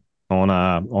Kroger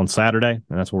on Saturday,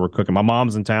 and that's what we're cooking. My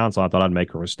mom's in town, so I thought I'd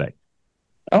make her a steak.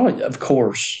 Oh, of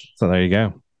course. So there you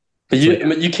go. But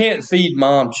you can't feed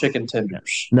mom chicken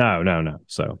tenders. No.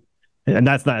 So, and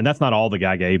that's not all the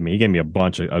guy gave me. He gave me a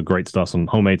bunch of great stuff, some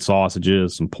homemade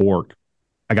sausages, some pork.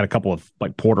 I got a couple of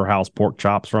like porterhouse pork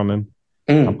chops from him.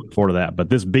 I'm looking forward to that. But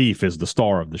this beef is the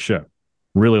star of the show.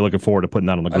 Really looking forward to putting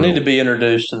that on the grill. I need to be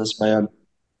introduced to this man.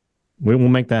 We will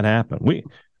make that happen.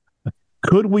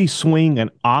 Could we swing an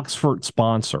Oxford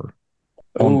sponsor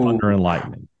on Thunder and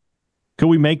Lightning? Could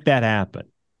we make that happen?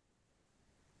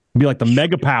 It'd be like the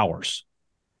mega powers,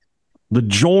 the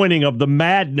joining of the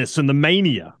madness and the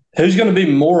mania. Who's going to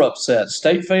be more upset,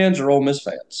 State fans or Ole Miss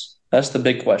fans? That's the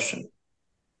big question.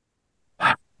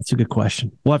 That's a good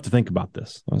question. We'll have to think about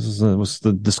this. This was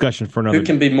the discussion for another. Who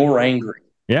can be more angry?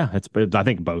 Yeah, I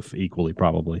think both equally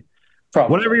probably.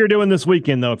 Whatever you're doing this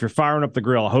weekend, though, if you're firing up the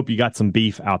grill, I hope you got some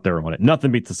beef out there on it.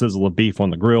 Nothing beats the sizzle of beef on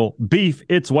the grill. Beef,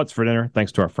 it's what's for dinner,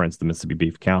 thanks to our friends, the Mississippi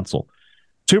Beef Council.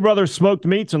 Two Brothers Smoked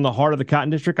Meats in the heart of the Cotton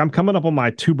District. I'm coming up on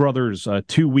my Two Brothers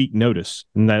 2-week notice.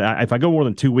 And that if I go more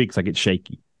than 2 weeks, I get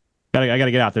shaky. I got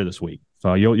to get out there this week.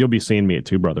 So you'll be seeing me at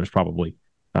Two Brothers probably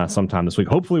sometime this week.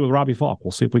 Hopefully with Robbie Falk.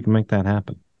 We'll see if we can make that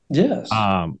happen. Yes.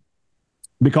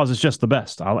 Because it's just the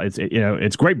best.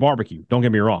 It's great barbecue. Don't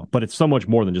get me wrong, but it's so much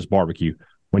more than just barbecue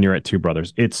when you're at Two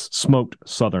Brothers. It's smoked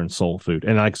Southern soul food.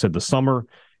 And like I said, the summer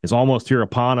is almost here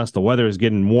upon us. The weather is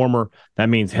getting warmer. That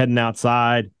means heading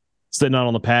outside, sitting out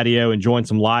on the patio, enjoying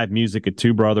some live music at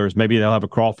Two Brothers. Maybe they'll have a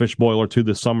crawfish boil or two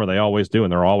this summer. They always do,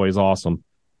 and they're always awesome.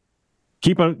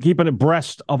 Keeping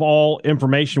abreast of all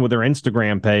information with their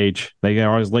Instagram page. They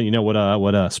always let you know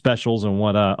what specials and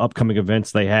what upcoming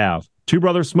events they have. Two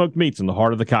Brothers Smoked Meats in the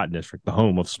heart of the Cotton District, the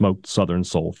home of smoked Southern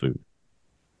soul food.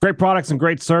 Great products and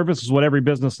great service is what every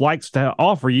business likes to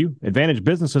offer you. Advantage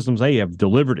Business Systems, they have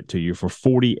delivered it to you for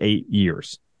 48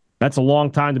 years. That's a long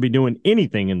time to be doing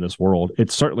anything in this world.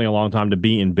 It's certainly a long time to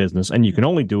be in business, and you can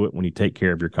only do it when you take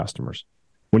care of your customers.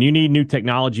 When you need new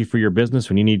technology for your business,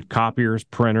 when you need copiers,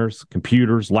 printers,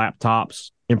 computers,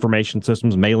 laptops, information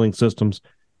systems, mailing systems,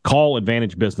 call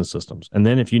Advantage Business Systems. And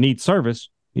then if you need service,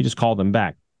 you just call them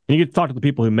back. And you get to talk to the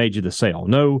people who made you the sale.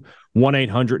 No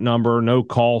 1-800 number, no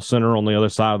call center on the other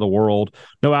side of the world,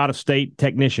 no out-of-state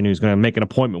technician who's going to make an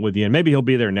appointment with you, and maybe he'll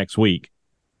be there next week.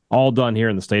 All done here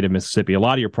in the state of Mississippi. A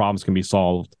lot of your problems can be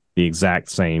solved the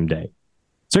exact same day.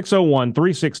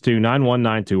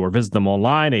 601-362-9192 or visit them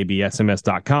online,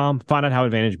 absms.com. Find out how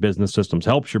Advantage Business Systems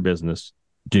helps your business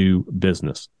do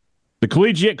business. The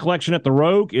Collegiate Collection at the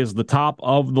Rogue is the top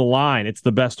of the line. It's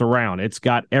the best around. It's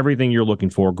got everything you're looking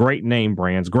for, great name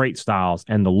brands, great styles,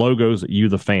 and the logos that you,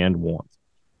 the fan, want.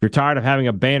 If you're tired of having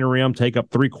a banner rim take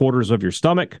up 3/4 of your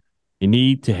stomach, you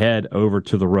need to head over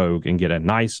to the Rogue and get a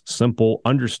nice, simple,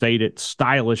 understated,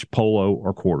 stylish polo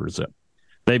or quarter zip.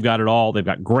 They've got it all. They've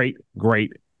got great,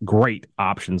 great, great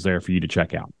options there for you to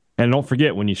check out. And don't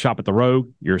forget, when you shop at the Rogue,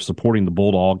 you're supporting the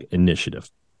Bulldog Initiative.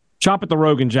 Shop at the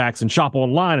Rogue in Jackson. Shop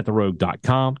online at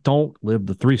therogue.com. Don't live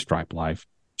the three-stripe life.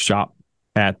 Shop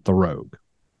at the Rogue.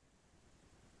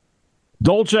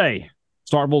 Dolce,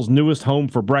 Starkville's newest home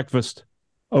for breakfast,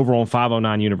 over on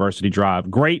 509 University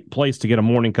Drive. Great place to get a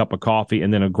morning cup of coffee,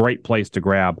 and then a great place to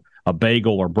grab a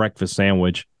bagel or breakfast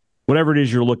sandwich. Whatever it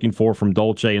is you're looking for from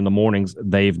Dolce in the mornings,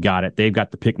 they've got it. They've got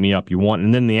the pick-me-up you want.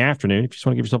 And then in the afternoon, if you just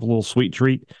want to give yourself a little sweet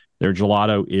treat, their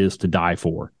gelato is to die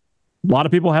for. A lot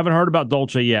of people haven't heard about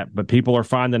Dolce yet, but people are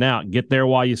finding out. Get there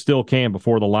while you still can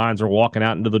before the lines are walking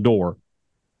out into the door.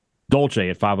 Dolce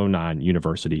at 509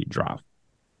 University Drive.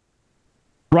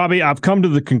 Robbie, I've come to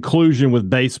the conclusion with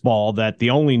baseball that the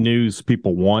only news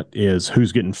people want is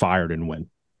who's getting fired and when.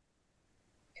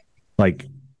 Like,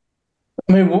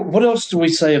 I mean, what else do we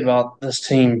say about this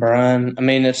team, Brian? I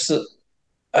mean, it's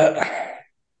I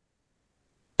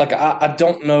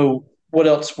don't know what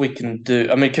else we can do.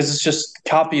 I mean, because it's just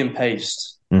copy and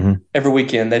paste every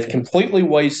weekend. They've completely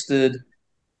wasted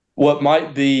what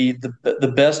might be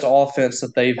the best offense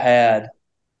that they've had.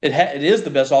 It is the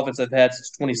best offense they've had since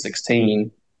 2016.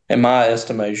 In my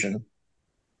estimation.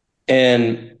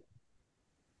 And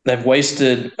they've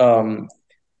wasted a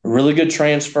really good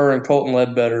transfer in Colton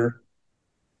Ledbetter.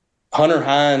 Hunter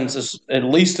Hines, is, at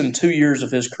least in 2 years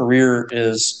of his career,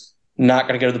 is not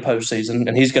going to go to the postseason,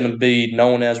 and he's going to be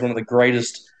known as one of the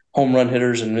greatest home run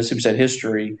hitters in Mississippi State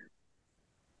history.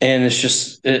 And it's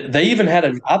just they even had,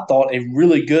 I thought, a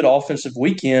really good offensive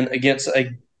weekend against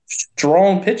a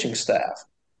strong pitching staff.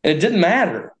 And it didn't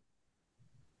matter.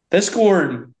 They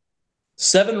scored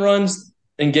 7 runs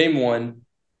in game 1,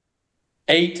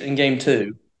 8 in game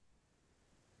 2,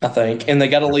 I think, and they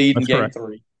got a lead in game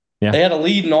 3. Yeah. They had a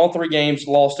lead in all 3 games,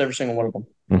 lost every single one of them.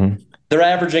 Mm-hmm. They're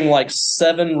averaging like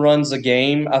 7 runs a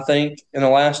game, I think, in the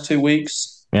last 2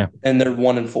 weeks. Yeah, and they're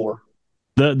 1-4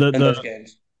 in those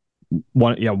games.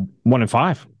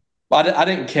 1-5. I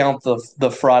didn't count the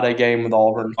Friday game with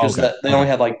Auburn because they only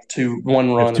had like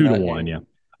 1 run. 2-1,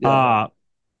 yeah.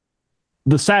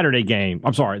 The Saturday game,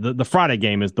 I'm sorry, the Friday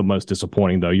game is the most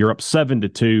disappointing, though. You're up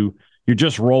 7-2. You're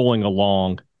just rolling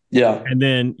along. Yeah. And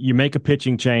then you make a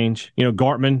pitching change. You know,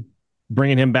 Gartman,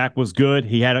 bringing him back was good.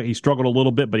 He struggled a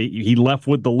little bit, but he left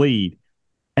with the lead.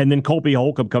 And then Colby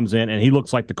Holcomb comes in, and he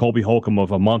looks like the Colby Holcomb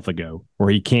of a month ago, where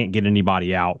he can't get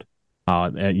anybody out.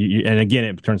 And again,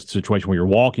 it turns to a situation where you're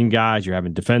walking guys, you're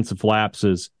having defensive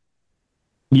lapses.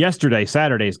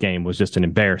 Saturday's game was just an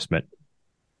embarrassment.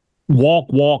 Walk,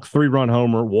 3-run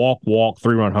homer, walk,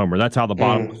 3-run homer. That's how the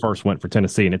bottom of the first went for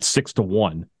Tennessee, and it's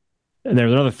 6-1. And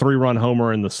there's another 3-run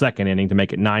homer in the second inning to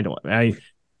make it 9-1.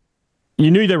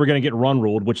 You knew they were going to get run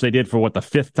ruled, which they did for the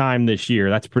 5th time this year.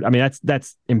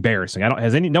 That's embarrassing.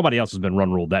 Nobody else has been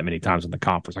run ruled that many times in the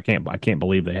conference. I can't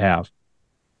believe they have.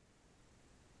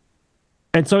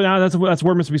 And so now that's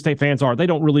where Mississippi State fans are. They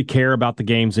don't really care about the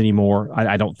games anymore.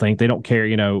 I don't think they don't care.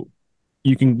 You know,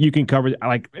 you can cover.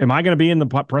 Like, am I going to be in the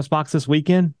press box this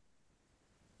weekend?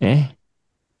 I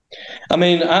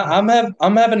mean, I'm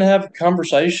having to have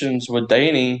conversations with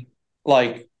Danny.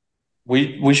 Like,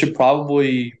 we should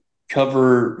probably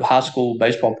cover high school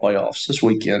baseball playoffs this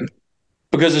weekend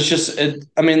because it's just.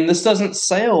 This doesn't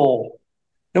sell.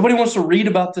 Nobody wants to read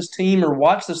about this team or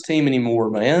watch this team anymore,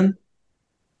 man.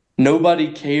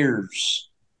 Nobody cares.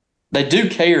 They do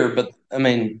care, but I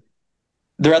mean,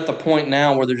 they're at the point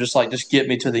now where they're just like, just get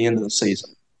me to the end of the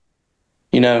season.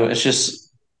 You know, it's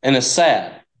just, and it's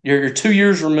sad. You're 2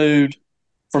 years removed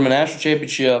from a national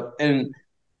championship, and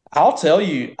I'll tell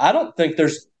you, I don't think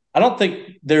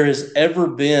there has ever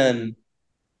been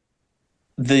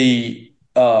the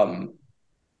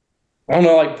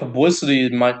publicity.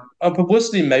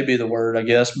 Publicity may be the word, I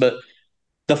guess, but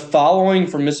the following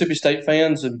for Mississippi State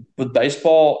fans with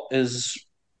baseball has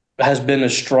been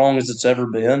as strong as it's ever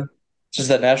been since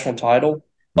that national title.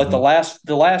 Like the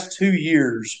last 2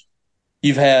 years,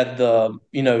 you've had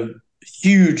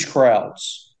huge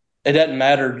crowds. It doesn't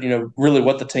matter, really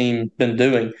what the team been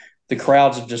doing. The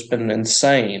crowds have just been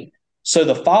insane. So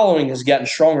the following has gotten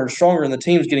stronger and stronger, and the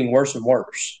team's getting worse and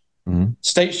worse. Mm-hmm.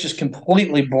 State's just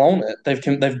completely blown it.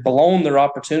 They've blown their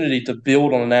opportunity to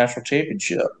build on a national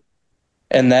championship,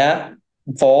 and that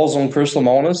falls on Chris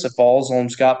Lemonis. It falls on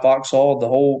Scott Foxhall, the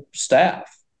whole staff,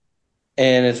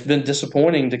 and it's been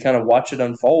disappointing to kind of watch it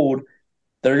unfold.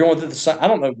 They're going through the same. I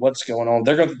don't know what's going on.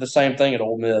 They're going through the same thing at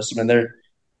Ole Miss. I mean,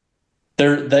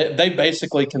 they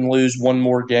basically can lose one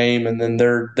more game and then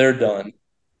they're done.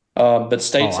 But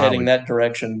State's heading that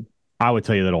direction. I would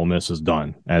tell you that Ole Miss is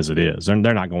done as it is. They're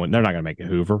not going to make a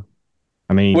Hoover.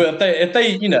 I mean, well, if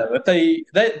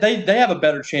they have a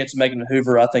better chance of making a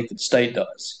Hoover, I think that State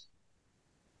does.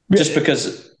 Just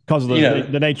because of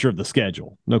the nature of the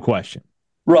schedule, no question.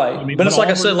 Right. I mean, but it's like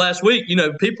I said last week,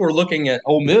 people are looking at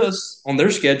Ole Miss on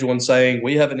their schedule and saying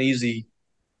we have an easy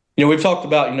we've talked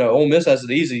about, Ole Miss has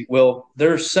it easy. Well,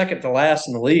 they're second to last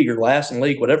in the league or last in the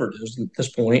league, whatever it is at this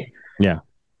point. Yeah.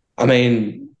 I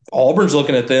mean, Auburn's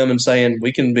looking at them and saying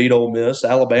we can beat Ole Miss.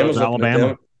 Alabama's looking at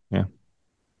them. Yeah.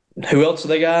 Who else do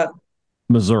they got?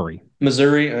 Missouri.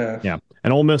 Yeah.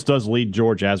 And Ole Miss does lead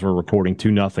Georgia as we're recording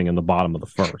 2-0 in the bottom of the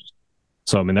first.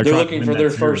 So, I mean, they're looking for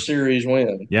their first series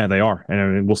win. Yeah, they are. And I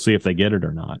mean, we'll see if they get it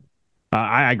or not.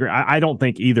 I agree. I don't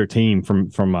think either team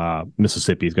from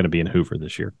Mississippi is going to be in Hoover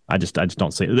this year. I just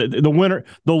don't see it.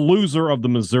 The loser of the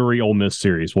Missouri Ole Miss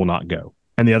series will not go,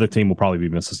 and the other team will probably be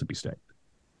Mississippi State.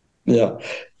 Yeah,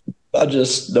 I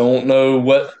just don't know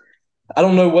what. I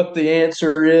don't know what the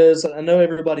answer is. I know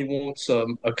everybody wants a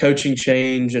coaching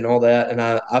change and all that, and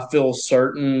I feel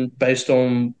certain based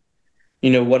on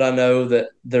what I know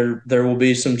that there will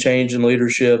be some change in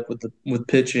leadership with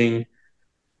pitching.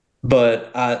 But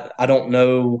I don't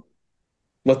know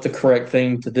what the correct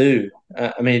thing to do.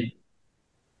 I mean,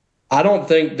 I don't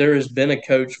think there has been a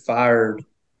coach fired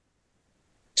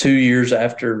 2 years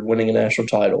after winning a national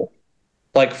title,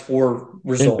 like for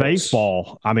results. In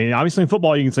baseball, I mean, obviously in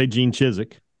football, you can say Gene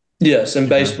Chizik. Yes, in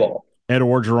baseball. Ed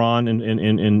Orgeron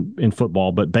in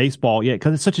football. But baseball, yeah,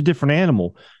 because it's such a different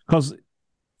animal. Because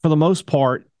for the most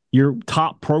part, your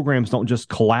top programs don't just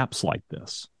collapse like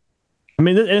this. I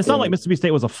mean, and it's not like Mississippi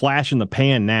State was a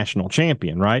flash-in-the-pan national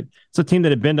champion, right? It's a team that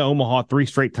had been to Omaha 3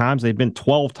 straight times. They've been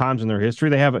 12 times in their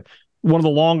history. They have one of the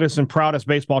longest and proudest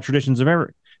baseball traditions of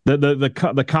ever.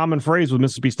 The common phrase with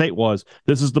Mississippi State was,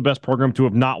 this is the best program to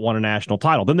have not won a national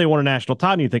title. Then they won a national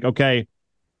title, and you think, okay,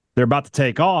 they're about to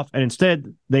take off. And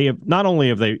instead, they have not only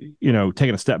have they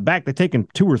taken a step back, they've taken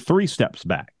 2 or 3 steps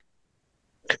back.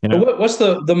 What's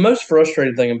the most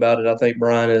frustrating thing about it, I think,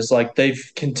 Brian, is like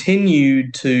they've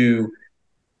continued to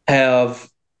have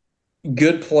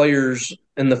good players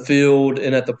in the field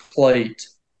and at the plate,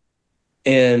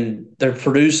 and they're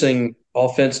producing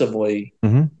offensively,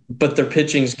 but their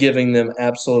pitching's giving them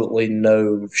absolutely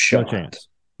no shot.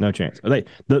 No chance.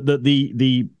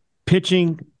 The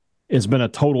pitching has been a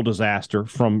total disaster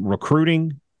from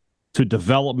recruiting to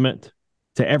development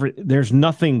to there's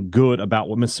nothing good about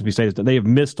what Mississippi State has done. They have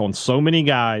missed on so many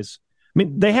guys. I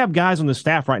mean, they have guys on the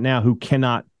staff right now who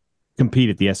cannot compete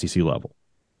at the SEC level.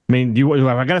 I mean,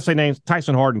 I got to say names.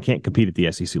 Tyson Harden can't compete at the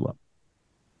SEC level.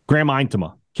 Graham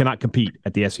Eintema cannot compete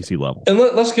at the SEC level. And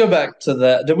let's go back to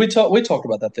that. Did we talk? We talked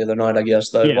about that the other night, I guess.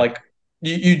 Though, yeah. Like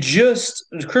Chris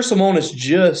Lemonis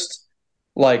just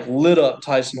like lit up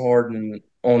Tyson Harden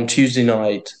on Tuesday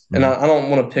night, and I don't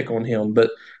want to pick on him, but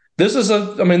this is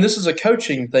a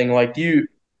coaching thing. Like you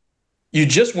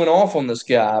just went off on this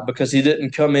guy because he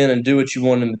didn't come in and do what you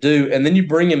wanted him to do, and then you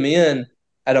bring him in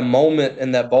at a moment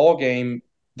in that ball game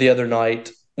the other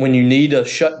night when you need a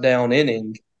shutdown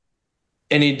inning,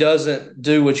 and he doesn't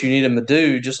do what you need him to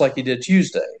do, just like he did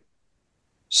Tuesday.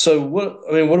 So what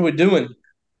are we doing?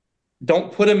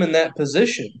 Don't put him in that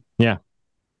position. Yeah.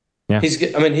 And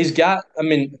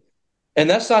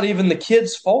that's not even the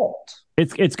kid's fault.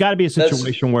 It's got to be a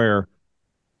situation where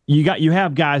you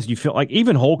have guys you feel like,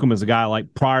 even Holcomb is a guy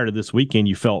like prior to this weekend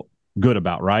you felt good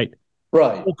about, right?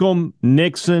 Right. Holcomb,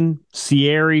 Nixon,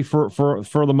 Sierra for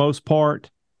the most part,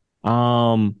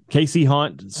 Casey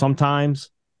Hunt sometimes,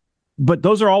 but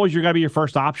those are always got to be your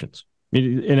first options.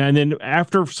 And then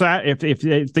after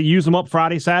if they use them up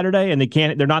Friday, Saturday, and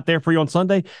they're not there for you on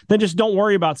Sunday, then just don't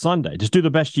worry about Sunday. Just do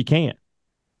the best you can.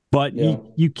 But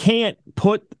you can't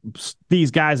put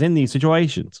these guys in these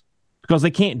situations because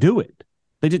they can't do it.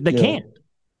 They can't.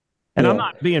 And I'm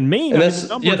not being mean. And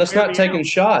that's not taking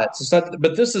shots. It's not,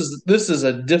 but this is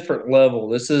a different level.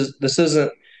 This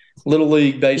isn't Little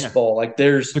League baseball. Like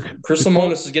there's Chris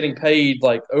Lemonis is getting paid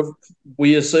like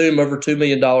we assume over $2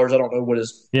 million. I don't know what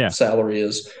his salary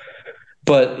is,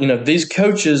 but these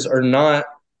coaches are not.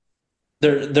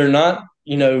 They're not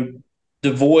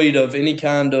devoid of any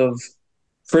kind of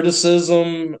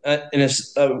criticism, and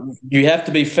it's you have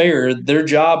to be fair. Their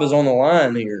job is on the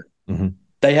line here. Mm-hmm.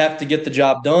 They have to get the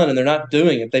job done, and they're not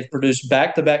doing it. They've produced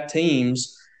back-to-back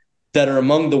teams that are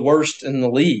among the worst in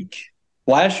the league.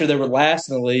 Last year, they were last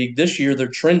in the league. This year, they're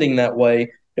trending that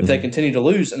way if they continue to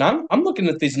lose. And I'm looking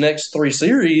at these next three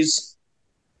series.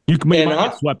 You might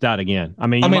get swept out again. I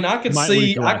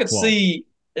could see.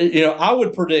 I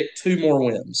would predict 2 more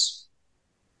wins.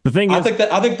 The thing is,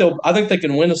 I think they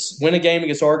can win a game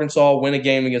against Arkansas, win a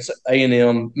game against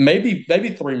A&M, maybe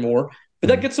 3 more. But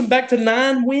that gets them back to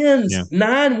 9 wins. Yeah.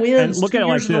 9 wins. And look at it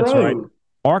like this, right?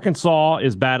 Arkansas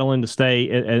is battling to stay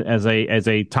as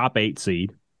a top 8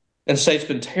 seed. And State's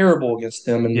been terrible against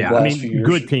them in the last few years.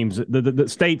 Good teams. The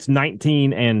State's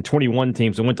 19 and 21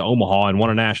 teams that went to Omaha and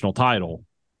won a national title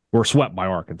were swept by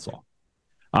Arkansas.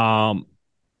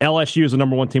 LSU is the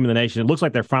number 1 team in the nation. It looks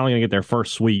like they're finally going to get their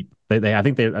first sweep. I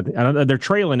think they're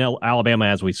trailing Alabama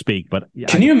as we speak. But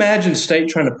can you imagine State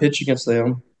trying to pitch against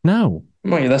them? No.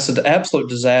 That's an absolute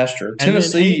disaster.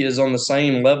 Tennessee is on the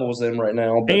same level as them right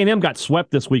now. A&M got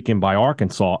swept this weekend by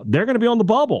Arkansas. They're going to be on the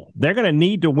bubble. They're going to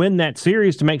need to win that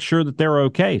series to make sure that they're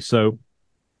okay. So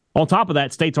on top of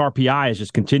that, State's RPI is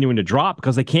just continuing to drop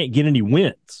because they can't get any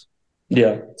wins.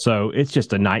 Yeah. So it's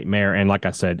just a nightmare. And like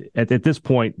I said, at this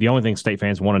point, the only thing State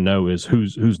fans want to know is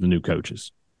who's the new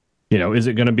coaches. Is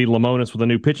it going to be Lemonis with a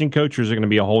new pitching coach, or is it going to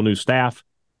be a whole new staff?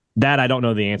 That I don't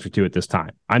know the answer to at this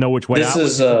time. I know which way this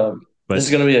is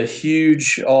going to be a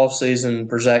huge offseason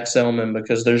for Zach Selman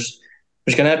because there's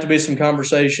going to have to be some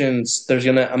conversations.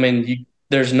 You're not going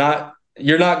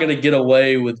to get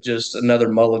away with just another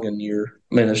Mulligan year.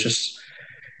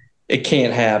 It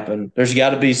can't happen. There's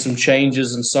got to be some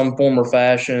changes in some form or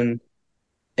fashion.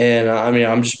 And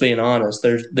I'm just being honest.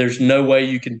 There's no way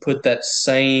you can put that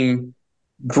same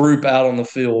group out on the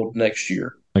field next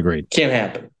year. Agreed. Can't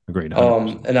happen. Agreed.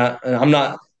 And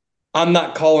I'm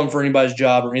not calling for anybody's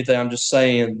job or anything. I'm just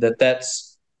saying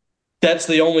that's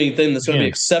the only thing that's going to be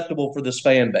acceptable for this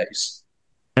fan base.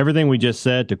 Everything we just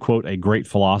said, to quote a great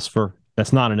philosopher,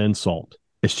 that's not an insult.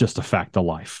 It's just a fact of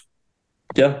life.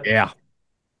 Yeah. Yeah.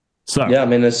 So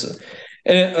this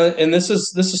and this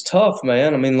is tough,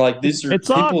 man. These are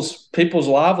people's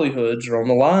livelihoods are on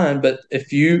the line. But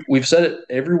we've said it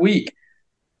every week.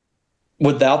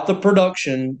 Without the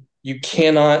production, you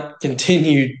cannot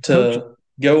continue to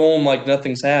go on like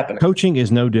nothing's happening. Coaching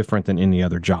is no different than any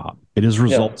other job. It is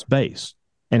results based.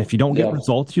 And if you don't get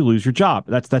results, you lose your job.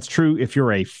 That's true if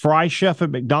you're a fry chef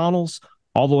at McDonald's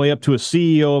all the way up to a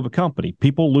CEO of a company.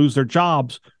 People lose their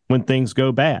jobs when things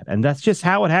go bad. And that's just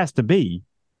how it has to be.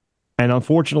 And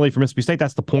unfortunately for Mississippi State,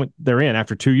 that's the point they're in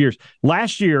after 2 years.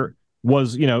 Last year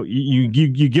was, you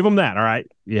give them that, all right?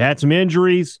 You had some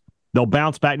injuries. They'll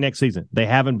bounce back next season. They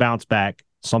haven't bounced back.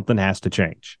 Something has to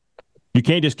change. You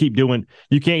can't just keep doing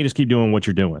what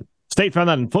you're doing. State found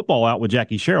that in football out with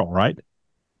Jackie Sherrill, right?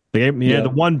 They had the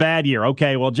one bad year.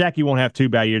 Okay, well, Jackie won't have 2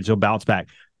 bad years. He'll bounce back.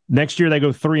 Next year they go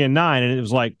 3-9, and it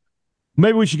was like,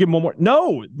 maybe we should give him one more.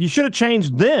 No, you should have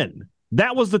changed then.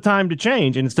 That was the time to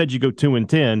change, and instead you go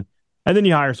 2-10, and then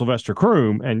you hire Sylvester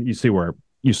Croom, and you see where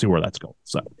that's going.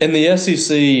 So in the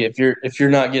SEC, if you're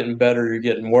not getting better, you're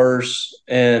getting worse,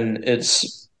 and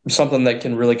it's something that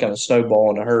can really kind of snowball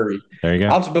in a hurry. There you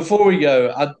go. Before we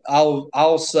go,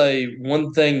 I'll say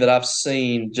one thing that I've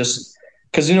seen, just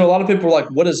because a lot of people are like,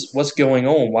 what's going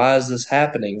on? Why is this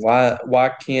happening?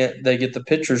 Why can't they get the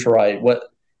pictures right?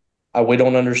 We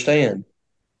don't understand.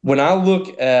 When I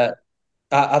look at,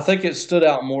 I think it stood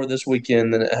out more this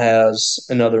weekend than it has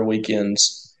in other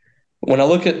weekends. When I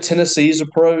look at Tennessee's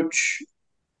approach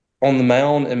on the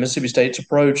mound and Mississippi State's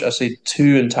approach, I see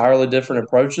 2 entirely different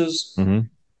approaches, and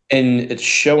it's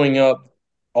showing up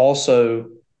also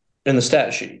in the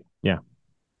stat sheet. Yeah.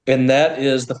 And that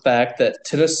is the fact that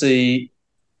Tennessee,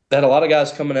 they had a lot of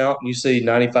guys coming out, and you see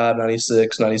 95,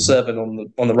 96,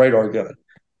 97 on the radar gun.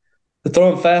 They're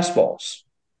throwing fastballs.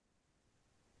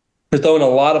 They're throwing a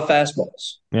lot of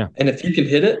fastballs. Yeah. And if you can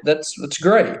hit it, that's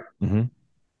great. Mm-hmm.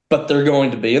 But they're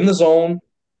going to be in the zone.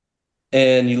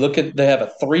 And you look at, they have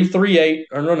a 3.38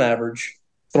 earned run average,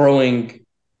 throwing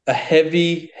a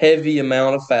heavy, heavy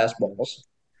amount of fastballs.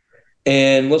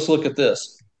 And let's look at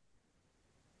this.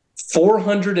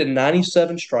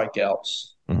 497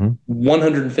 strikeouts,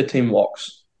 115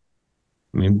 walks.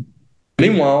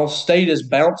 Meanwhile, State is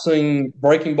bouncing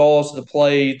breaking balls to the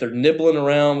plate. They're nibbling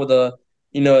around with a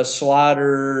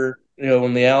slider,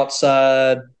 on the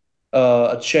outside,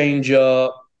 a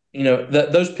changeup.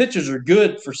 Those pitches are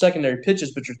good for secondary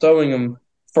pitches, but you're throwing them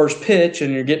first pitch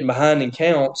and you're getting behind in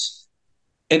counts.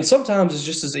 And sometimes it's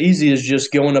just as easy as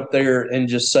just going up there and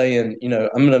just saying,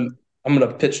 I'm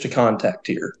gonna pitch to contact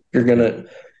here.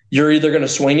 You're either gonna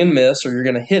swing and miss or you're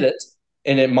gonna hit it,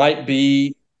 and it might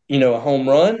be a home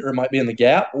run or it might be in the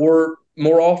gap, or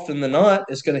more often than not,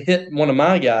 it's gonna hit one of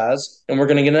my guys and we're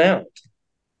gonna get an out.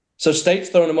 So State's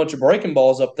throwing a bunch of breaking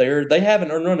balls up there. They have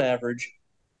an earned run average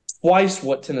twice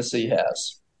what Tennessee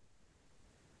has.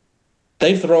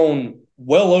 They've thrown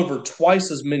well over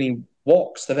twice as many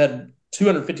walks. They've had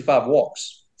 255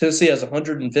 walks. Tennessee has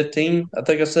 115, I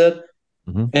think I said,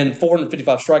 and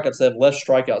 455 strikeouts. They have less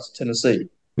strikeouts than Tennessee.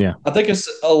 Yeah. I think it's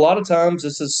a lot of times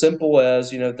it's as simple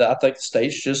as, I think the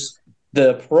State's just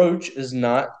the approach is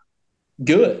not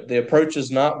good. The approach is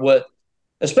not what,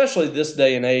 especially this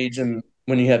day and age, and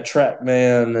when you have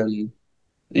TrackMan and,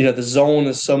 the zone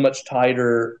is so much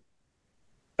tighter.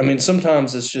 I mean,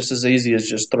 sometimes it's just as easy as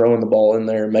just throwing the ball in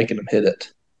there and making them hit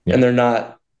it. Yeah. And they're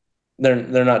not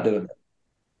doing it.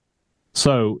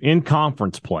 So in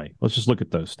conference play, let's just look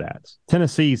at those stats.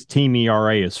 Tennessee's team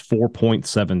ERA is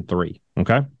 4.73.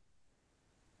 Okay.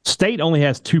 State only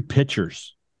has 2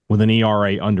 pitchers with an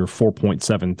ERA under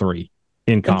 4.73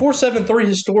 in conference. 4.73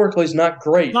 historically is not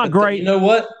great. Not great. You know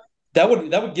what? That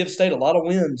would give State a lot of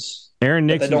wins. Aaron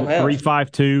Nixon's at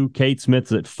 3.52. Kate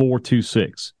Smith's at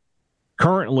 4.26.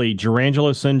 Currently,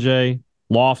 Jurangelo Sinjay,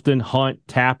 Lofton, Hunt,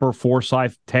 Tapper,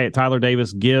 Forsythe, Tyler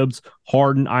Davis, Gibbs,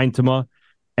 Harden, Eintema,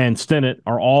 and Stennett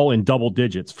are all in double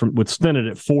digits, with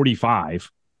Stennett at 45,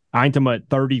 Eintema at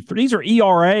 33. These are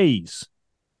ERAs.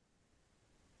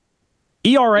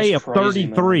 ERA of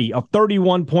 33, man. Of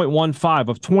 31.15,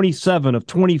 of 27, of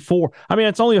 24. I mean,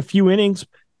 it's only a few innings,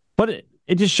 but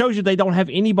it just shows you they don't have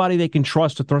anybody they can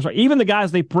trust to throw. Even the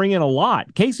guys they bring in a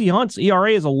lot. Casey Hunt's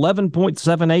ERA is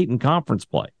 11.78 in conference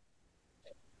play.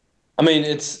 I mean,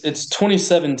 it's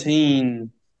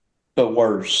 2017, but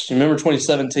worse. You remember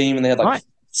 2017 when they had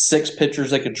 6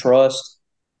 pitchers they could trust?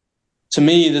 To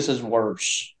me, this is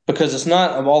worse because it's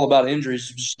not all about injuries.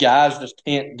 It's just guys just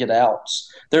can't get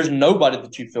outs. There's nobody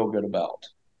that you feel good about.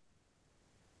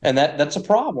 And that's a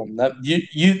problem. That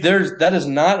is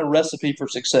not a recipe for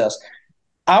success.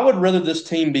 I would rather this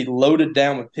team be loaded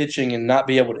down with pitching and not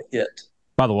be able to hit.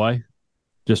 By the way,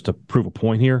 just to prove a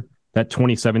point here, that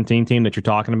 2017 team that you're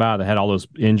talking about that had all those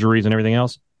injuries and everything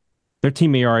else, their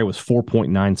team ERA was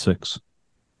 4.96.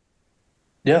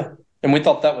 Yeah, and we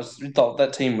thought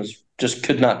that team was just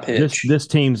could not pitch. This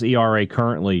team's ERA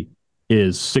currently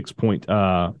is 6. Hold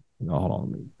on, let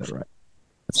me get that right.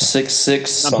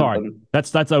 6.6. I'm sorry.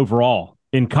 That's overall.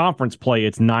 In conference play,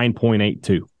 it's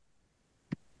 9.82.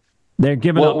 They're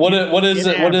giving up. What is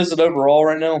it? What is it overall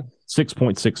right now?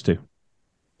 6.62.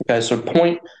 Okay, so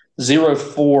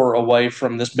 0.04 away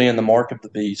from this being the mark of the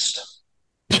beast.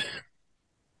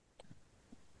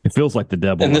 It feels like the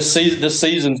devil. And this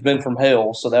season's been from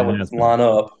hell, so that would line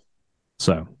up.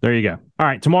 So there you go. All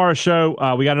right, tomorrow's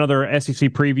show, we got another SEC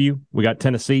preview. We got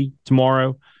Tennessee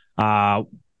tomorrow.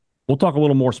 We'll talk a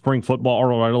little more spring football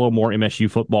or a little more MSU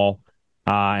football.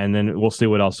 And then we'll see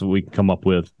what else we can come up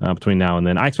with between now and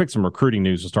then. I expect some recruiting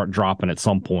news to start dropping at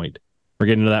some point. We're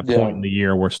getting to that point in the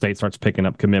year where State starts picking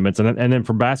up commitments, and then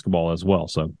for basketball as well.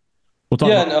 So we'll talk.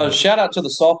 Yeah, and shout out to the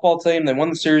softball team. They won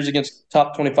the series against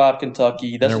top 25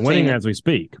 Kentucky. They're winning as we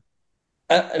speak.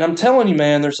 And I'm telling you,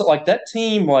 man, there's that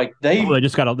team. They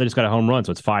just got a home run,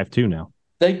 so it's 5-2 now.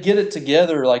 They get it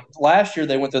together. Like last year,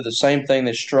 they went through the same thing.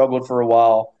 They struggled for a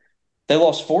while. They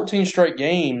lost 14 straight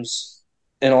games.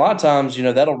 And a lot of times,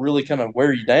 that'll really kind of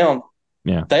wear you down.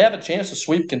 Yeah. They have a chance to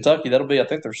sweep Kentucky. That'll be, I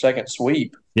think, their second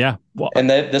sweep. Yeah. Well, and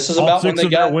this is about when they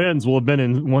got their wins will have been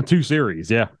in 1-2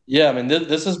 series. Yeah. Yeah. I mean,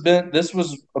 this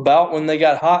was about when they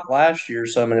got hot last year.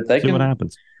 So, I mean, if they see what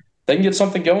happens, they can get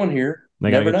something going here. They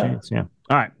never know. Chance. Yeah.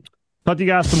 All right. Talk to you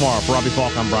guys tomorrow. For Robbie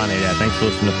Falk, I'm Brian Haydad. Thanks for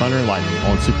listening to Thunder and Lightning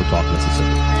on Super Talk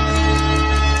Mississippi.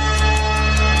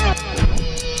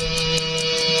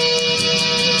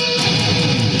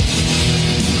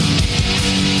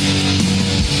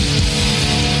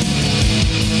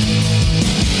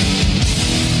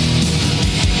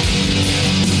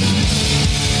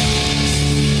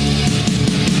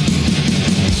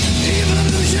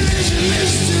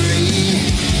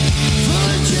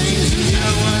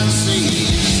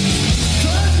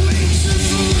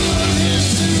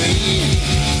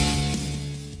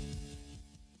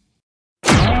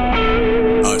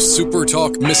 Super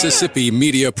Talk Mississippi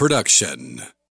Media Production.